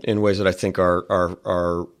this in ways that I think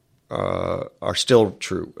are still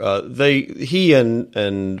true. He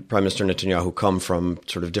and Prime Minister Netanyahu come from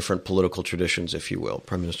sort of different political traditions, if you will.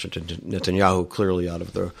 Prime Minister Netanyahu clearly out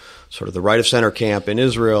of the sort of the right of center camp in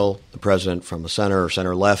Israel, the president from the center or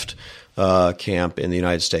center left camp in the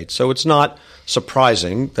United States. So it's not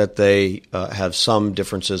surprising that they have some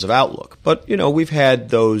differences of outlook. But we've had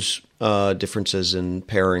those differences in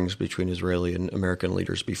pairings between Israeli and American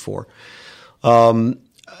leaders before. There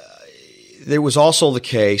was also the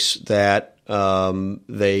case that I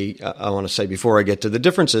want to say before I get to the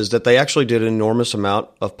differences, that they actually did an enormous amount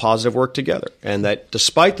of positive work together, and that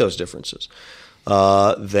despite those differences,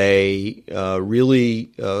 they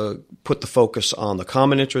really put the focus on the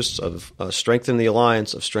common interests of strengthening the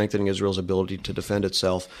alliance, of strengthening Israel's ability to defend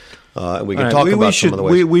itself. And we can talk about some of the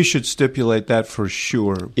ways. We should stipulate that for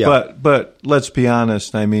sure. Yeah. But let's be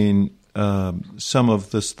honest. I mean, some of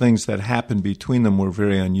the things that happened between them were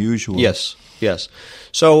very unusual. Yes.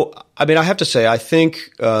 So, I mean, I have to say, I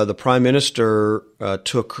think the Prime Minister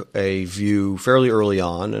took a view fairly early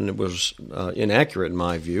on, and it was inaccurate in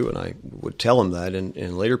my view, and I would tell him that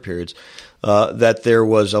in later periods, that there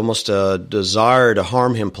was almost a desire to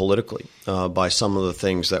harm him politically by some of the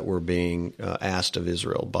things that were being asked of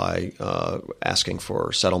Israel, by asking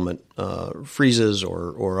for settlement freezes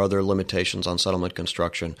or other limitations on settlement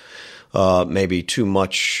construction. Maybe too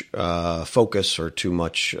much focus or too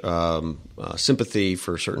much sympathy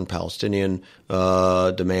for certain Palestinian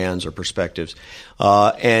demands or perspectives.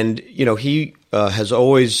 And he has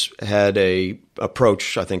always had a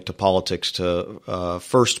approach, I think, to politics to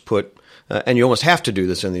first put and you almost have to do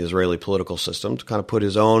this in the Israeli political system, to kind of put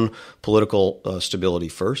his own political stability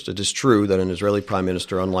first. It is true that an Israeli prime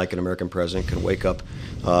minister, unlike an American president, can wake up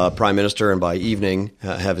prime minister and by evening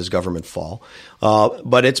have his government fall.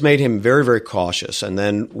 But it's made him very, very cautious. And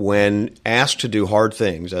then when asked to do hard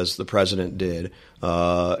things, as the president did,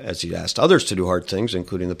 as he asked others to do hard things,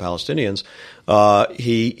 including the Palestinians,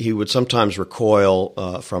 he would sometimes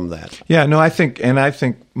recoil from that. Yeah, no, I think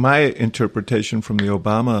my interpretation from the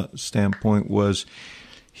Obama standpoint was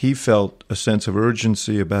he felt a sense of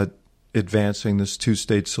urgency about advancing this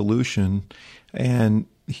two-state solution, and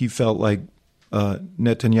he felt like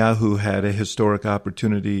Netanyahu had a historic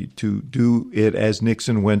opportunity to do it as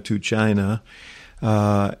Nixon went to China,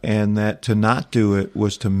 and that to not do it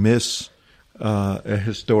was to miss a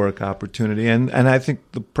historic opportunity. And I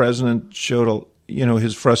think the president showed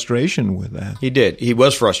his frustration with that. He did. He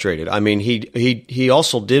was frustrated. I mean, he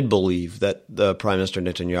also did believe that the Prime Minister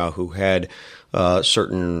Netanyahu had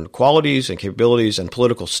certain qualities and capabilities and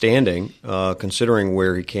political standing, considering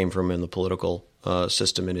where he came from in the political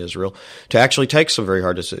system in Israel, to actually take some very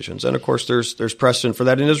hard decisions. And of course, there's precedent for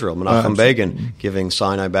that in Israel. Menachem Begin giving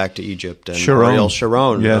Sinai back to Egypt, and Ariel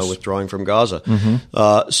Sharon withdrawing from Gaza.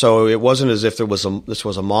 Mm-hmm. So it wasn't as if this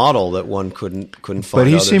was a model that one couldn't find. But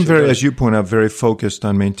he seemed very, as you point out, very focused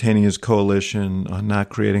on maintaining his coalition, on not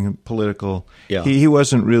creating a political. Yeah. He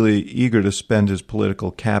wasn't really eager to spend his political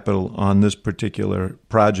capital on this particular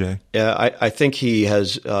project. Yeah, I think he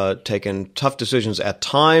has taken tough decisions at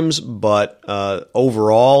times, but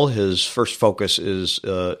overall, his first focus is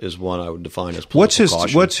one I would define as political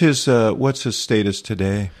caution. What's his status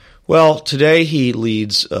today? Well, today he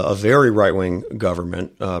leads a very right-wing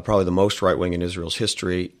government, probably the most right-wing in Israel's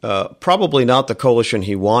history. Probably not the coalition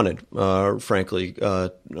he wanted, frankly,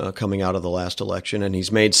 coming out of the last election. And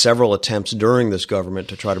he's made several attempts during this government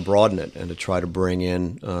to try to broaden it and to try to bring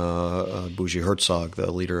in Bougie Herzog, the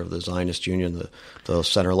leader of the Zionist Union, the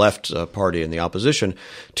center-left party in the opposition,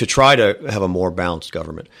 to try to have a more balanced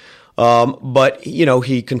government. But,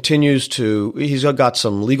 he continues he's got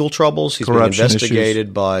some legal troubles. He's been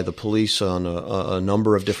investigated by the police on a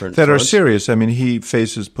number of different that fronts. Are serious. I mean, he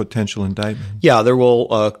faces potential indictment. Yeah, there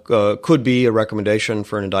could be a recommendation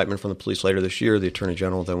for an indictment from the police later this year. The Attorney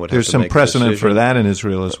General then would have to make a decision. There's some precedent for that in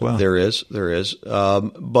Israel as well. There is.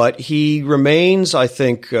 But he remains, I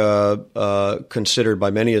think, considered by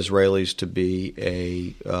many Israelis to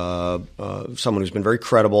be someone who's been very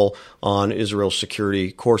credible on Israel's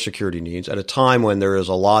core security needs at a time when there is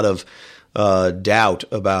a lot of doubt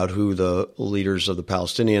about who the leaders of the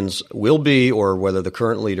Palestinians will be, or whether the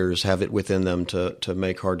current leaders have it within them to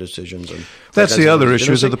make hard decisions. And that's the other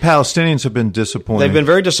issue, is that the Palestinians have been disappointing. They've been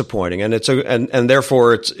very disappointing, and and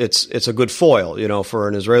therefore it's a good foil, for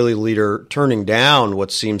an Israeli leader turning down what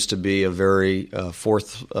seems to be a very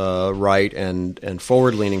right and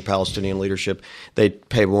forward-leaning Palestinian leadership. They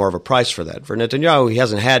pay more of a price for that. For Netanyahu, he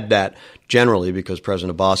hasn't had that generally, because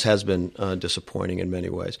President Abbas has been disappointing in many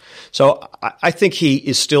ways. So I think he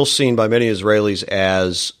is still seen by many Israelis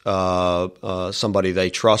as somebody they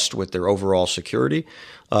trust with their overall security,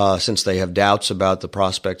 since they have doubts about the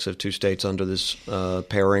prospects of two states under this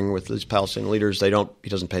pairing with these Palestinian leaders. He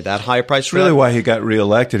doesn't pay that high a price for that. That's really why he got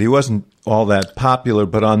reelected. He wasn't all that popular,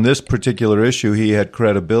 but on this particular issue, he had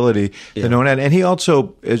credibility. Yeah. And he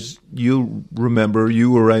also, as you remember,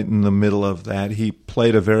 you were right in the middle of that. He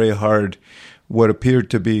played a very hard, what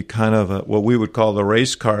appeared to be kind of what we would call the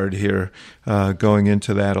race card here, going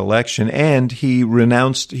into that election. And he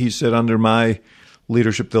said, under my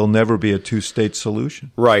leadership, there'll never be a two-state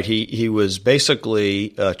solution. Right. He was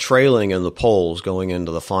basically trailing in the polls going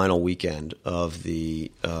into the final weekend of the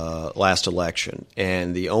last election.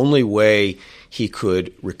 And the only way he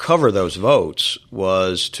could recover those votes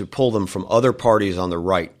was to pull them from other parties on the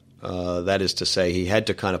right. That is to say, he had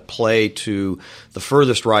to kind of play to the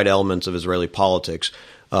furthest right elements of Israeli politics,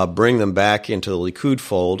 bring them back into the Likud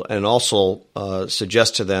fold, and also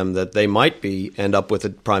suggest to them that they might end up with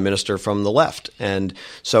a prime minister from the left. And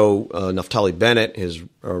so Naftali Bennett, his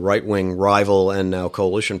right-wing rival and now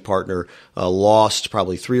coalition partner, lost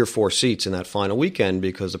probably 3 or 4 seats in that final weekend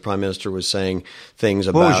because the prime minister was saying things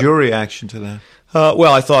about... What was your reaction to that?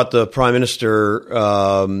 Well, I thought the prime minister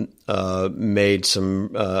made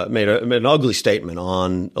an ugly statement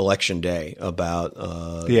on election day about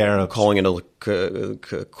the Arabs, calling into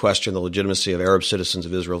question the legitimacy of Arab citizens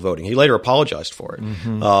of Israel voting. He later apologized for it,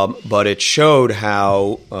 but it showed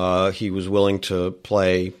how he was willing to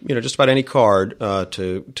play, just about any card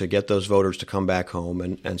to get those voters to come back home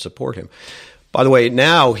and support him. By the way,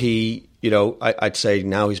 now he I'd say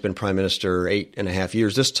now he's been prime minister 8.5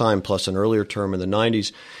 years this time, plus an earlier term in the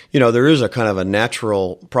 90s. There is a kind of a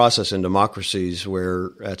natural process in democracies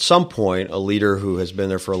where at some point a leader who has been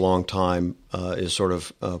there for a long time is sort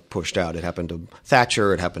of pushed out. It happened to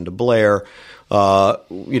Thatcher. It happened to Blair. There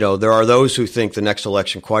are those who think the next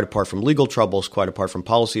election, quite apart from legal troubles, quite apart from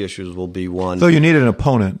policy issues, will be one. So you need an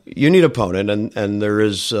opponent. You need an opponent, and there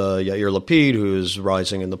is Yair Lapid, who is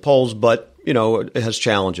rising in the polls, but it has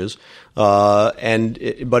challenges. But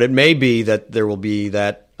it may be that there will be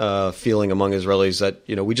that feeling among Israelis that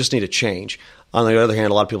we just need a change. On the other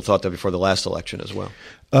hand, a lot of people thought that before the last election as well.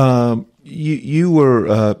 You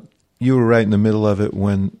were right in the middle of it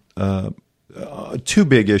when two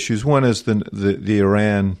big issues. One is the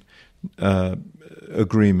Iran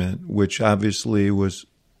agreement, which obviously was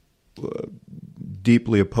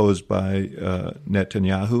deeply opposed by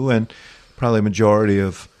Netanyahu and probably a majority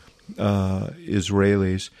of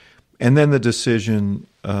Israelis. And then the decision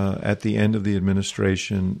at the end of the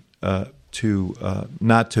administration to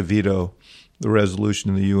not to veto the resolution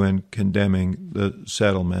in the UN condemning the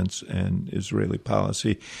settlements and Israeli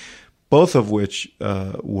policy, both of which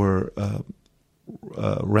were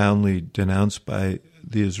roundly denounced by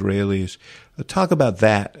the Israelis. Talk about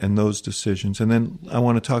that and those decisions, and then I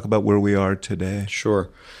want to talk about where we are today. Sure.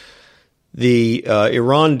 The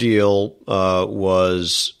Iran deal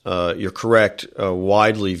was, you're correct,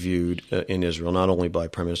 widely viewed in Israel, not only by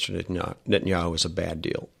Prime Minister Netanyahu, as a bad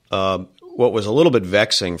deal. What was a little bit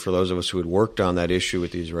vexing for those of us who had worked on that issue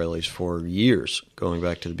with the Israelis for years, going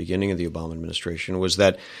back to the beginning of the Obama administration, was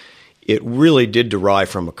that it really did derive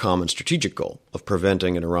from a common strategic goal of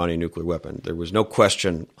preventing an Iranian nuclear weapon. There was no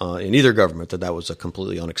question in either government that was a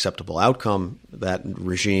completely unacceptable outcome. That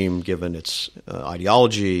regime, given its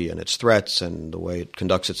ideology and its threats and the way it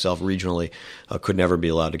conducts itself regionally, could never be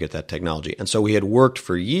allowed to get that technology. And so we had worked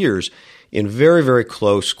for years in very, very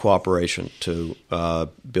close cooperation to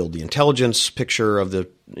build the intelligence picture of the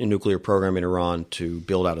nuclear program in Iran, to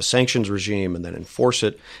build out a sanctions regime and then enforce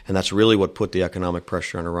it. And that's really what put the economic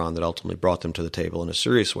pressure on Iran that ultimately brought them to the table in a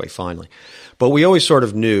serious way, finally. But we always sort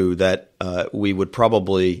of knew that we would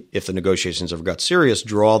probably, if the negotiations ever got serious,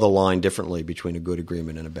 draw the line differently between a good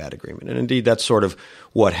agreement and a bad agreement. And indeed, that's sort of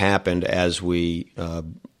what happened as we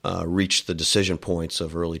reached the decision points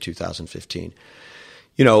of early 2015.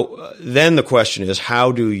 Then the question is,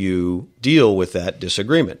 how do you deal with that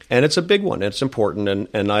disagreement? And it's a big one. It's important.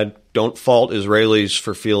 And I don't fault Israelis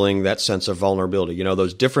for feeling that sense of vulnerability.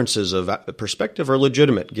 Those differences of perspective are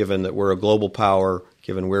legitimate, given that we're a global power,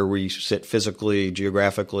 given where we sit physically,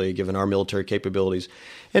 geographically, given our military capabilities,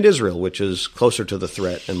 and Israel, which is closer to the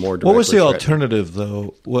threat and more directly What was the threatened. alternative,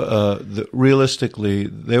 though? Realistically,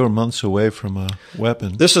 they were months away from a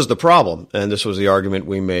weapon. This is the problem, and this was the argument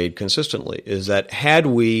we made consistently, is that had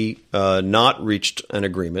we not reached an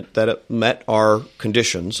agreement that it met our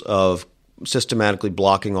conditions of systematically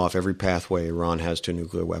blocking off every pathway Iran has to a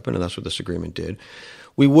nuclear weapon, and that's what this agreement did,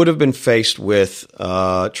 we would have been faced with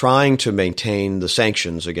trying to maintain the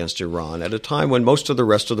sanctions against Iran at a time when most of the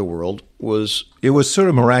rest of the world was. It was sort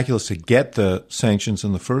of miraculous to get the sanctions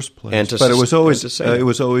in the first place, but it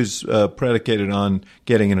was always predicated on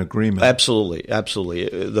getting an agreement. Absolutely.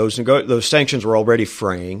 Those sanctions were already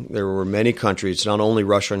fraying. There were many countries, not only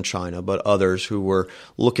Russia and China, but others who were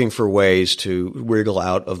looking for ways to wriggle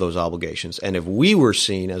out of those obligations. And if we were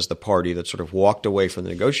seen as the party that sort of walked away from the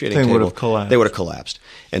negotiating table, they would have collapsed.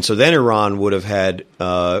 And so then Iran would have had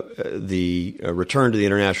the return to the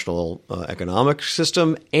international economic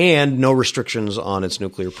system and no restrictions on its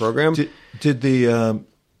nuclear program. Did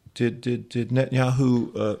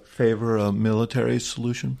Netanyahu favor a military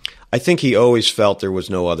solution? I think he always felt there was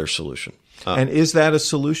no other solution. And is that a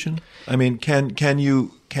solution? I mean, can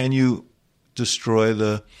you destroy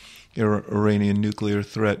the Iranian nuclear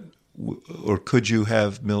threat? Or could you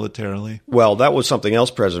have militarily? Well, that was something else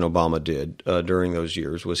President Obama did during those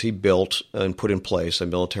years, was he built and put in place a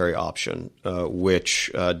military option, which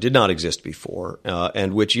did not exist before,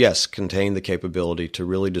 and which, yes, contained the capability to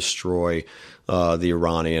really destroy the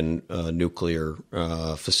Iranian nuclear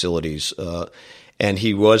facilities. And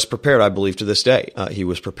he was prepared, I believe, to this day. He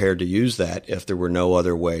was prepared to use that if there were no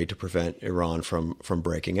other way to prevent Iran from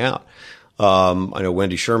breaking out. I know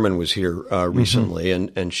Wendy Sherman was here recently,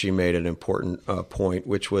 and she made an important point,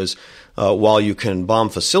 which was while you can bomb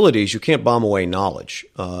facilities, you can't bomb away knowledge.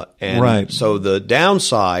 Right. So the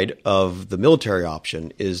downside of the military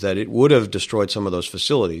option is that it would have destroyed some of those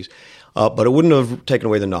facilities, but it wouldn't have taken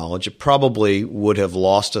away the knowledge. It probably would have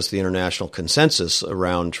lost us the international consensus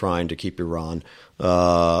around trying to keep Iran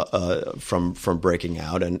from breaking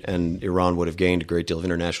out, and Iran would have gained a great deal of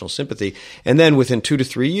international sympathy. And then within 2 to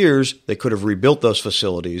 3 years, they could have rebuilt those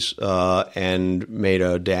facilities and made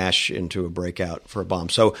a dash into a breakout for a bomb.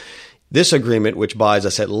 So this agreement, which buys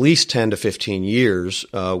us at least 10 to 15 years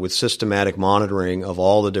with systematic monitoring of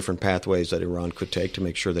all the different pathways that Iran could take to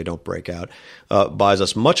make sure they don't break out, buys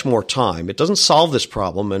us much more time. It doesn't solve this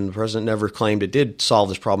problem, and the president never claimed it did solve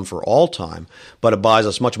this problem for all time, but it buys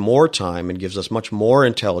us much more time and gives us much more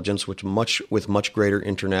intelligence with much greater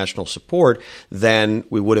international support than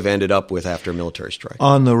we would have ended up with after a military strike.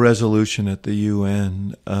 On the resolution at the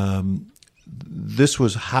UN, this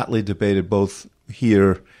was hotly debated both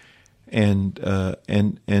here and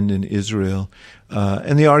in Israel,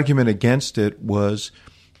 and the argument against it was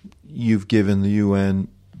you've given the UN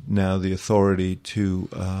now the authority to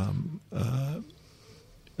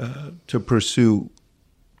pursue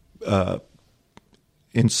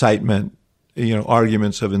incitement,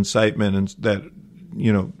 arguments of incitement and that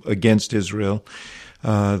against Israel,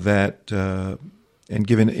 and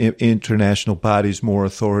given international bodies more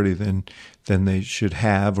authority than they should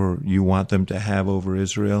have, or you want them to have over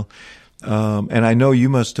Israel. And I know you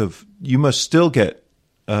must still get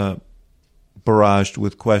barraged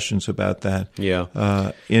with questions about that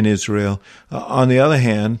in Israel. On the other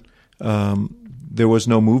hand, there was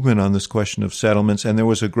no movement on this question of settlements, and there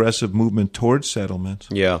was aggressive movement towards settlements.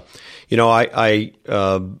 Yeah. This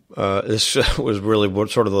was really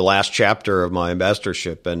sort of the last chapter of my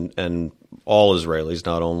ambassadorship, and all Israelis,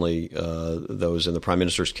 not only those in the prime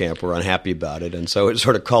minister's camp, were unhappy about it, and so it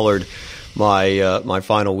sort of colored my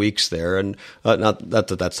final weeks there. And not that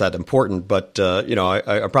that's that important, but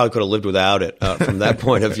I probably could have lived without it from that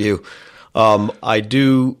point of view. I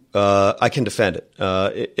can defend it.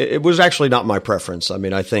 It was actually not my preference. I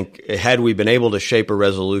mean, I think had we been able to shape a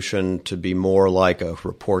resolution to be more like a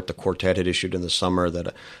report the quartet had issued in the summer that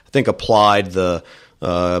I think applied the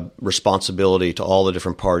responsibility to all the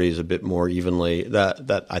different parties a bit more evenly,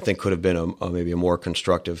 that I think could have been maybe a more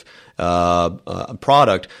constructive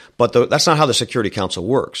product. But that's not how the Security Council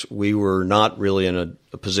works. We were not really in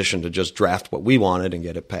a position to just draft what we wanted and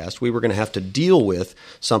get it passed. We were going to have to deal with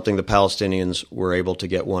something the Palestinians were able to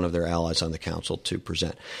get one of their allies on the council to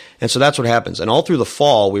present. And so that's what happens. And all through the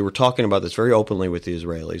fall, we were talking about this very openly with the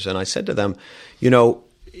Israelis. And I said to them,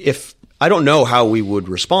 if I don't know how we would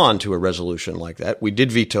respond to a resolution like that. We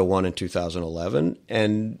did veto one in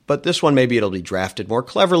 2011, but this one, maybe it'll be drafted more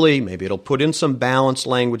cleverly. Maybe it'll put in some balanced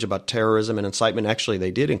language about terrorism and incitement. Actually,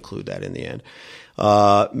 they did include that in the end.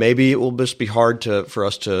 Maybe it will just be hard for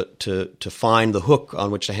us to find the hook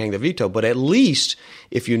on which to hang the veto. But at least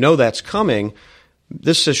if you know that's coming,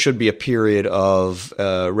 this should be a period of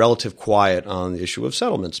relative quiet on the issue of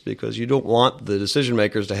settlements, because you don't want the decision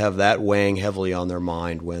makers to have that weighing heavily on their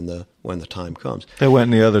mind when the time comes. It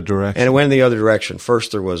went in the other direction. And it went in the other direction.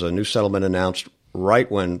 First, there was a new settlement announced right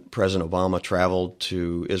when President Obama traveled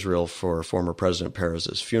to Israel for former President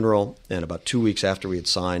Peres's funeral, and about 2 weeks after we had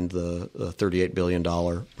signed the $38 billion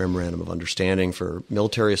memorandum of understanding for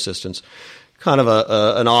military assistance. Kind of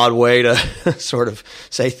an odd way to sort of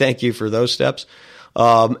say thank you for those steps.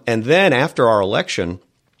 And then after our election,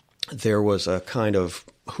 there was a kind of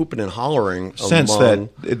hooping and hollering sense that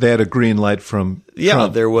they had a green light from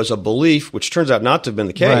Trump. There was a belief, which turns out not to have been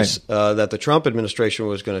the case, that the Trump administration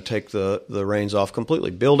was going to take the reins off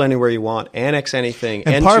completely, build anywhere you want, annex anything.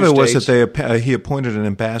 And part of it was that he appointed an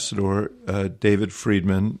ambassador, David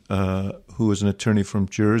Friedman, who was an attorney from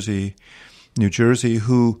New Jersey,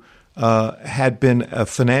 who had been a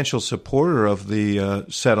financial supporter of the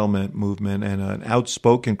settlement movement and an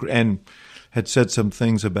outspoken and had said some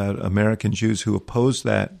things about American Jews who opposed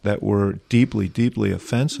that were deeply, deeply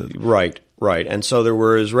offensive. Right. And so there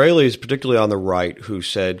were Israelis, particularly on the right, who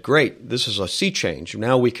said, great, this is a sea change.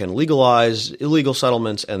 Now we can legalize illegal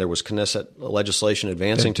settlements, and there was Knesset legislation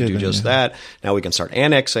advancing to do just that. Now we can start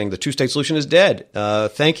annexing. The two-state solution is dead.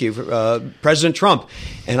 Thank you, President Trump.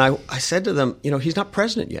 And I said to them, he's not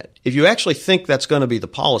president yet. If you actually think that's going to be the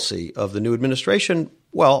policy of the new administration,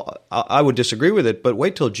 well, I would disagree with it, but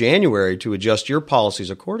wait till January to adjust your policies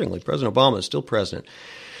accordingly. President Obama is still president.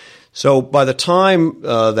 So by the time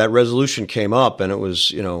that resolution came up, and it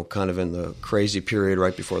was, kind of in the crazy period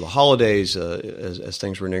right before the holidays, as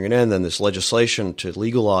things were nearing an end, then this legislation to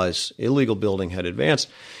legalize illegal building had advanced.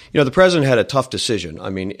 The president had a tough decision. I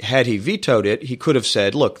mean, had he vetoed it, he could have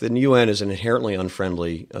said, look, the UN is an inherently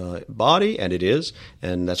unfriendly body, and it is,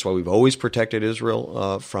 and that's why we've always protected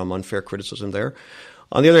Israel from unfair criticism there.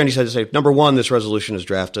 On the other hand, he said to say, number one, this resolution is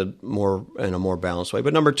drafted in a more balanced way.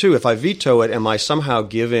 But number two, if I veto it, am I somehow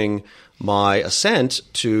giving my assent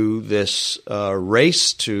to this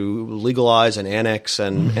race to legalize and annex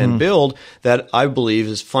and build that I believe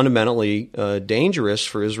is fundamentally dangerous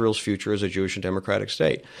for Israel's future as a Jewish and democratic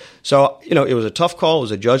state? So, it was a tough call. It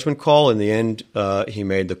was a judgment call. In the end, he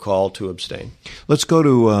made the call to abstain. Let's go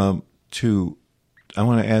to I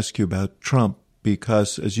want to ask you about Trump,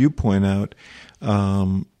 because as you point out,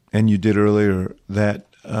 and you did earlier, that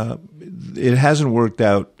it hasn't worked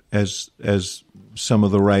out as some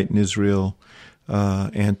of the right in Israel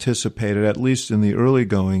anticipated, at least in the early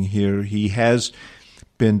going here. He has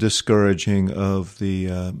been discouraging of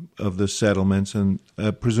the settlements, and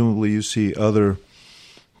presumably you see other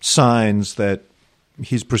signs that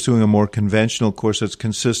he's pursuing a more conventional course that's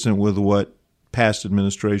consistent with what past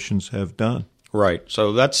administrations have done. Right.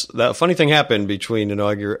 So that funny thing happened between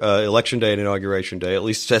election day and inauguration day, at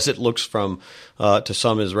least as it looks to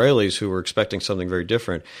some Israelis who were expecting something very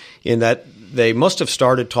different, in that they must have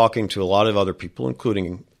started talking to a lot of other people,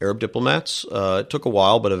 including Arab diplomats. It took a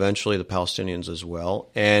while, but eventually the Palestinians as well.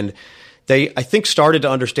 And they, I think, started to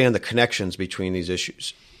understand the connections between these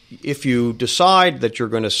issues. If you decide that you're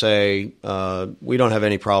going to say, we don't have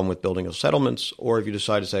any problem with building those settlements, or if you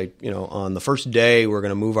decide to say, on the first day we're going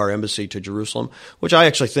to move our embassy to Jerusalem, which I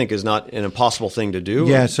actually think is not an impossible thing to do.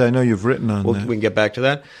 Yes, I know you've written on that. We can get back to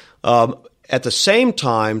that. At the same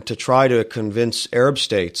time, to try to convince Arab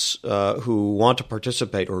states who want to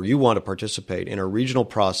participate, or you want to participate, in a regional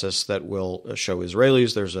process that will show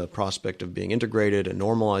Israelis there's a prospect of being integrated and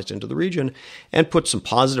normalized into the region, and put some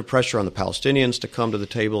positive pressure on the Palestinians to come to the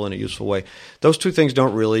table in a useful way. Those two things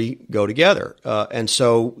don't really go together. And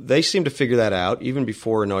so they seem to figure that out even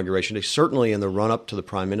before inauguration day, certainly in the run-up to the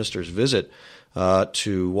prime minister's visit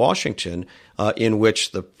to Washington, in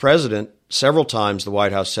which the president, several times the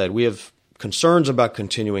White House said, we have concerns about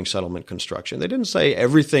continuing settlement construction. They didn't say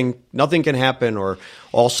nothing can happen or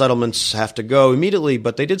all settlements have to go immediately,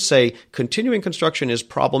 but they did say continuing construction is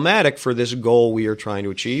problematic for this goal we are trying to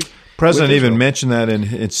achieve. President even mentioned that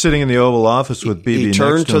in sitting in the Oval Office with Bibi. He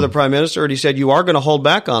turned to the prime minister and he said, you are going to hold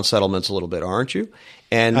back on settlements a little bit, aren't you?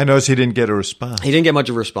 And I noticed he didn't get a response. He didn't get much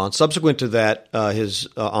of a response. Subsequent to that, his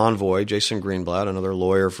envoy, Jason Greenblatt, another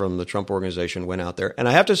lawyer from the Trump organization, went out there. And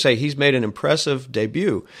I have to say, he's made an impressive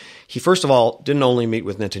debut. He, first of all, didn't only meet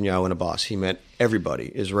with Netanyahu and Abbas. He met everybody,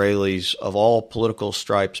 Israelis of all political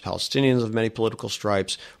stripes, Palestinians of many political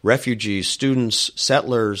stripes, refugees, students,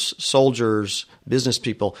 settlers, soldiers, business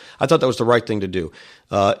people. I thought that was the right thing to do.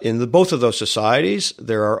 In both of those societies,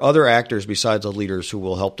 there are other actors besides the leaders who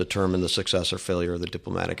will help determine the success or failure of the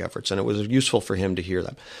diplomatic efforts, and it was useful for him to hear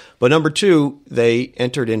that. But number two, they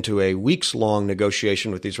entered into a weeks-long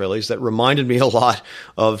negotiation with the Israelis that reminded me a lot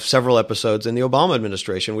of several episodes in the Obama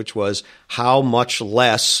administration, which was how much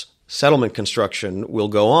less settlement construction will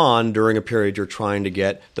go on during a period you're trying to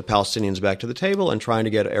get the Palestinians back to the table and trying to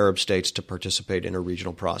get Arab states to participate in a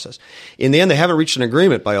regional process. In the end, they haven't reached an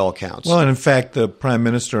agreement by all counts. Well, and in fact, the prime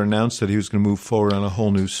minister announced that he was going to move forward on a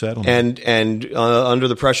whole new settlement. And under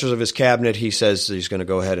the pressures of his cabinet, he says he's going to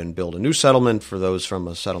go ahead and build a new settlement for those from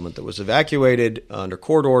a settlement that was evacuated under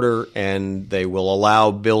court order, and they will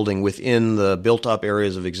allow building within the built-up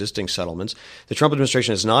areas of existing settlements. The Trump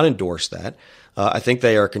administration has not endorsed that. I think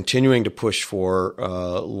they are continuing to push for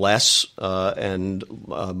less and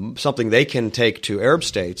something they can take to Arab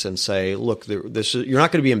states and say, look, you're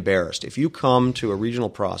not going to be embarrassed. If you come to a regional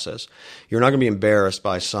process, you're not going to be embarrassed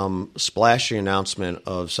by some splashy announcement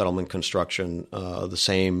of settlement construction the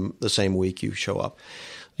same week you show up.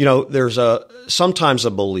 There's sometimes a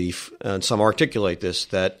belief, and some articulate this,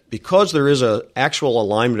 that because there is an actual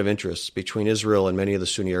alignment of interests between Israel and many of the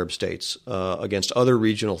Sunni Arab states against other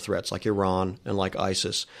regional threats like Iran and like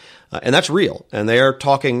ISIS, and that's real, and they are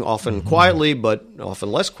talking often quietly, but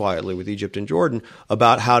often less quietly with Egypt and Jordan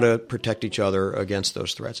about how to protect each other against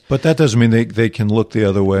those threats. But that doesn't mean they can look the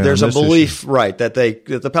other way. There's a belief, right, that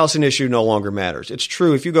the Palestinian issue no longer matters. It's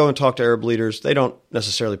true. If you go and talk to Arab leaders, they don't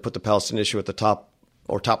necessarily put the Palestinian issue at the top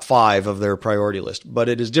five of their priority list. But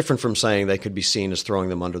it is different from saying they could be seen as throwing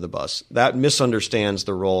them under the bus. That misunderstands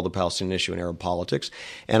the role of the Palestinian issue in Arab politics.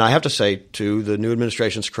 And I have to say, to the new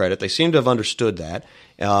administration's credit, they seem to have understood that,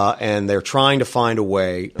 and they're trying to find a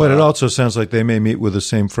way. But it also sounds like they may meet with the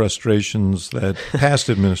same frustrations that past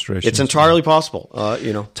administrations. It's entirely possible.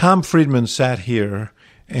 Tom Friedman sat here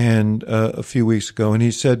and a few weeks ago, and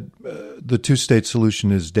he said the two-state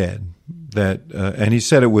solution is dead. And he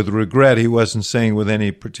said it with regret. He wasn't saying with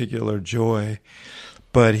any particular joy,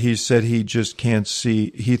 but he said he just can't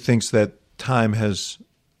see. He thinks that time has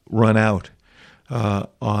run out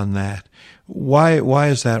on that. Why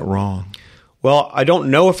is that wrong? Well, I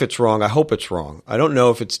don't know if it's wrong. I hope it's wrong. I don't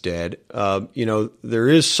know if it's dead. There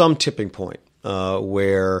is some tipping point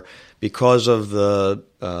where, because of the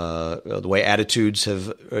way attitudes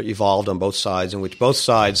have evolved on both sides, in which both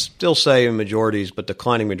sides still say in majorities but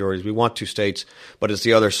declining majorities, we want two states, but it's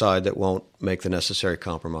the other side that won't make the necessary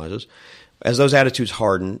compromises. As those attitudes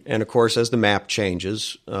harden, and of course as the map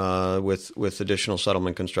changes with additional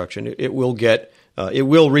settlement construction, it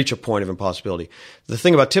will reach a point of impossibility. The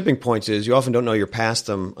thing about tipping points is you often don't know you're past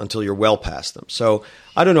them until you're well past them. So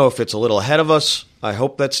I don't know if it's a little ahead of us. I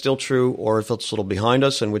hope that's still true, or if it's a little behind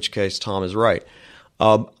us, in which case Tom is right.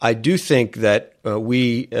 I do think that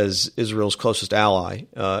we, as Israel's closest ally,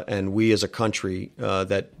 and we as a country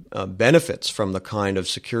that benefits from the kind of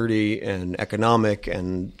security and economic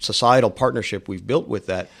and societal partnership we've built with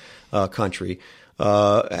that country,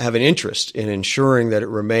 have an interest in ensuring that it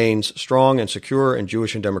remains strong and secure and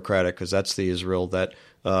Jewish and democratic, because that's the Israel that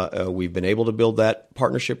we've been able to build that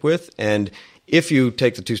partnership with. And if you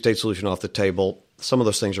take the two-state solution off the table, some of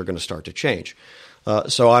those things are going to start to change.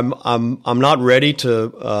 So I'm not ready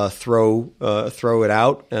to throw it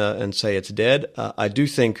out and say it's dead. I do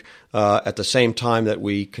think at the same time that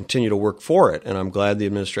we continue to work for it, and I'm glad the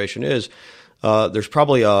administration is, there's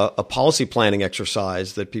probably a policy planning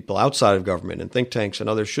exercise that people outside of government and think tanks and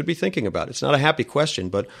others should be thinking about. It's not a happy question,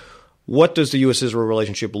 but what does the U.S.-Israel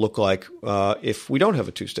relationship look like if we don't have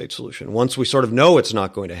a two-state solution? Once we sort of know it's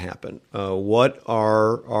not going to happen, what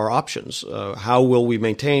are our options? How will we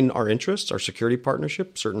maintain our interests, our security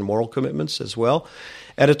partnership, certain moral commitments as well,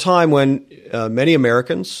 at a time when many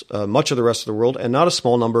Americans, much of the rest of the world, and not a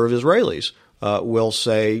small number of Israelis will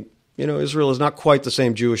say, Israel is not quite the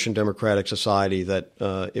same Jewish and democratic society that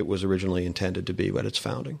it was originally intended to be at its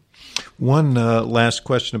founding. One last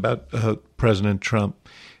question about President Trump.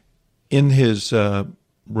 In his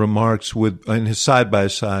remarks in his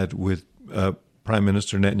side-by-side with Prime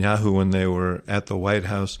Minister Netanyahu when they were at the White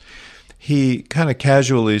House, he kind of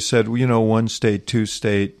casually said, one state, two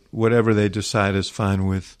state, whatever they decide is fine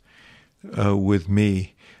with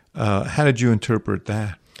me. How did you interpret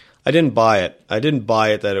that? I didn't buy it. I didn't buy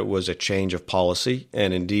it that it was a change of policy.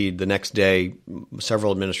 And indeed, the next day,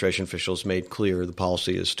 several administration officials made clear the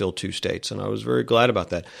policy is still two states. And I was very glad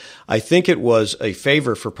about that. I think it was a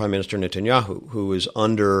favor for Prime Minister Netanyahu, who is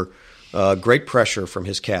under great pressure from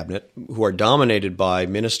his cabinet, who are dominated by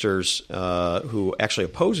ministers who actually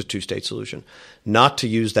oppose a two-state solution, not to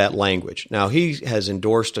use that language. Now, he has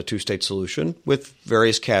endorsed a two-state solution with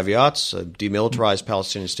various caveats, a demilitarized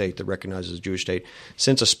Palestinian state that recognizes a Jewish state,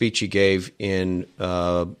 since a speech he gave in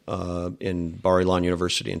Bar Ilan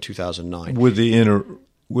University in 2009. With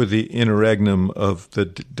the interregnum of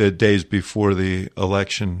the days before the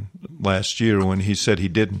election last year when he said he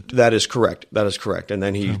didn't. That is correct. And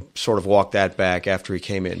then he sort of walked that back after he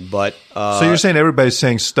came in. But so you're saying everybody's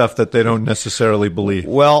saying stuff that they don't necessarily believe?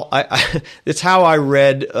 Well, it's how I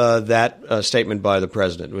read that statement by the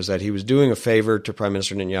president, was that he was doing a favor to Prime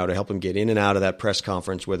Minister Netanyahu to help him get in and out of that press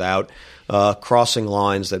conference without crossing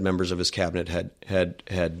lines that members of his cabinet had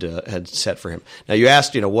set for him. Now, you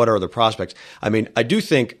asked, what are the prospects? I mean, I do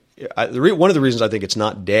think one of the reasons I think it's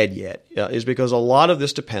not dead yet is because a lot of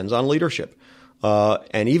this depends on leadership.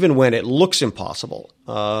 And even when it looks impossible,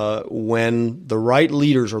 when the right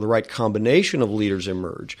leaders or the right combination of leaders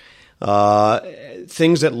emerge,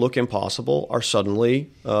 things that look impossible are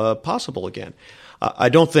suddenly possible again. I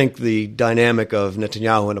don't think the dynamic of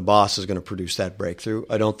Netanyahu and Abbas is going to produce that breakthrough.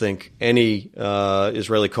 I don't think any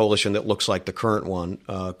Israeli coalition that looks like the current one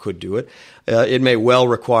could do it. It may well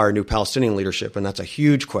require new Palestinian leadership, and that's a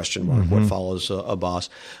huge question mark, what follows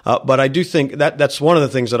Abbas. But I do think that's one of the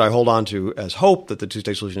things that I hold on to as hope that the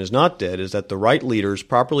two-state solution is not dead, is that the right leaders,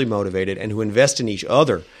 properly motivated and who invest in each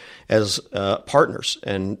other as partners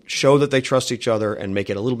and show that they trust each other and make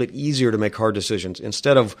it a little bit easier to make hard decisions,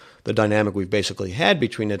 instead of the dynamic we've basically had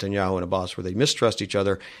between Netanyahu and Abbas, where they mistrust each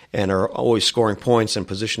other and are always scoring points and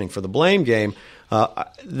positioning for the blame game.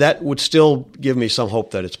 That would still give me some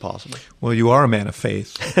hope that it's possible. Well, you are a man of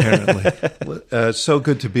faith, apparently. So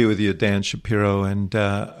good to be with you, Dan Shapiro, and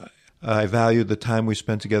I value the time we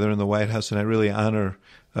spent together in the White House, and I really honor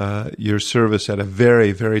your service at a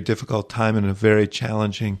very, very difficult time and a very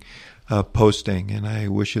challenging posting, and I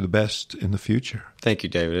wish you the best in the future. Thank you,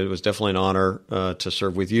 David. It was definitely an honor to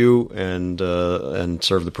serve with you and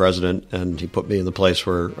serve the president, and he put me in the place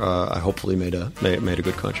where I hopefully made a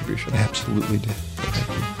good contribution. Absolutely did.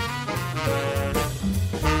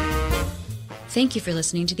 Thank you for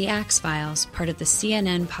listening to The Axe Files, part of the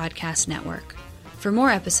CNN Podcast Network. For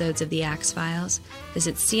more episodes of The Axe Files,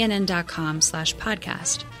 visit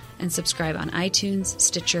cnn.com/podcast and subscribe on iTunes,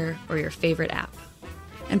 Stitcher, or your favorite app.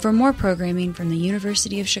 And for more programming from the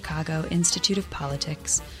University of Chicago Institute of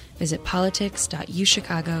Politics, visit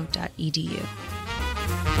politics.uchicago.edu.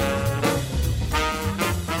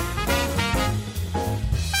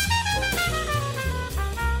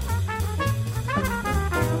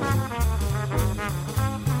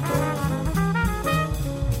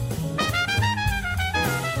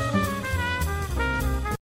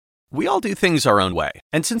 We all do things our own way,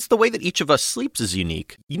 and since the way that each of us sleeps is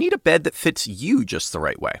unique, you need a bed that fits you just the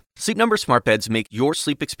right way. Sleep Number smart beds make your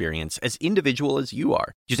sleep experience as individual as you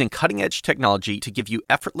are, using cutting-edge technology to give you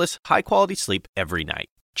effortless, high-quality sleep every night.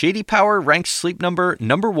 J.D. Power ranks Sleep Number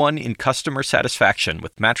number 1 in customer satisfaction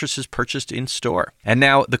with mattresses purchased in-store. And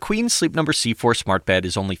now, the Queen Sleep Number C4 smart bed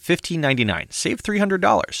is only $1,599, save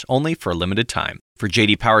 $300, only for a limited time. For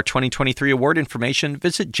J.D. Power 2023 award information,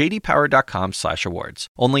 visit jdpower.com/awards.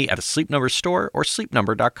 Only at a Sleep Number store or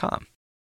sleepnumber.com.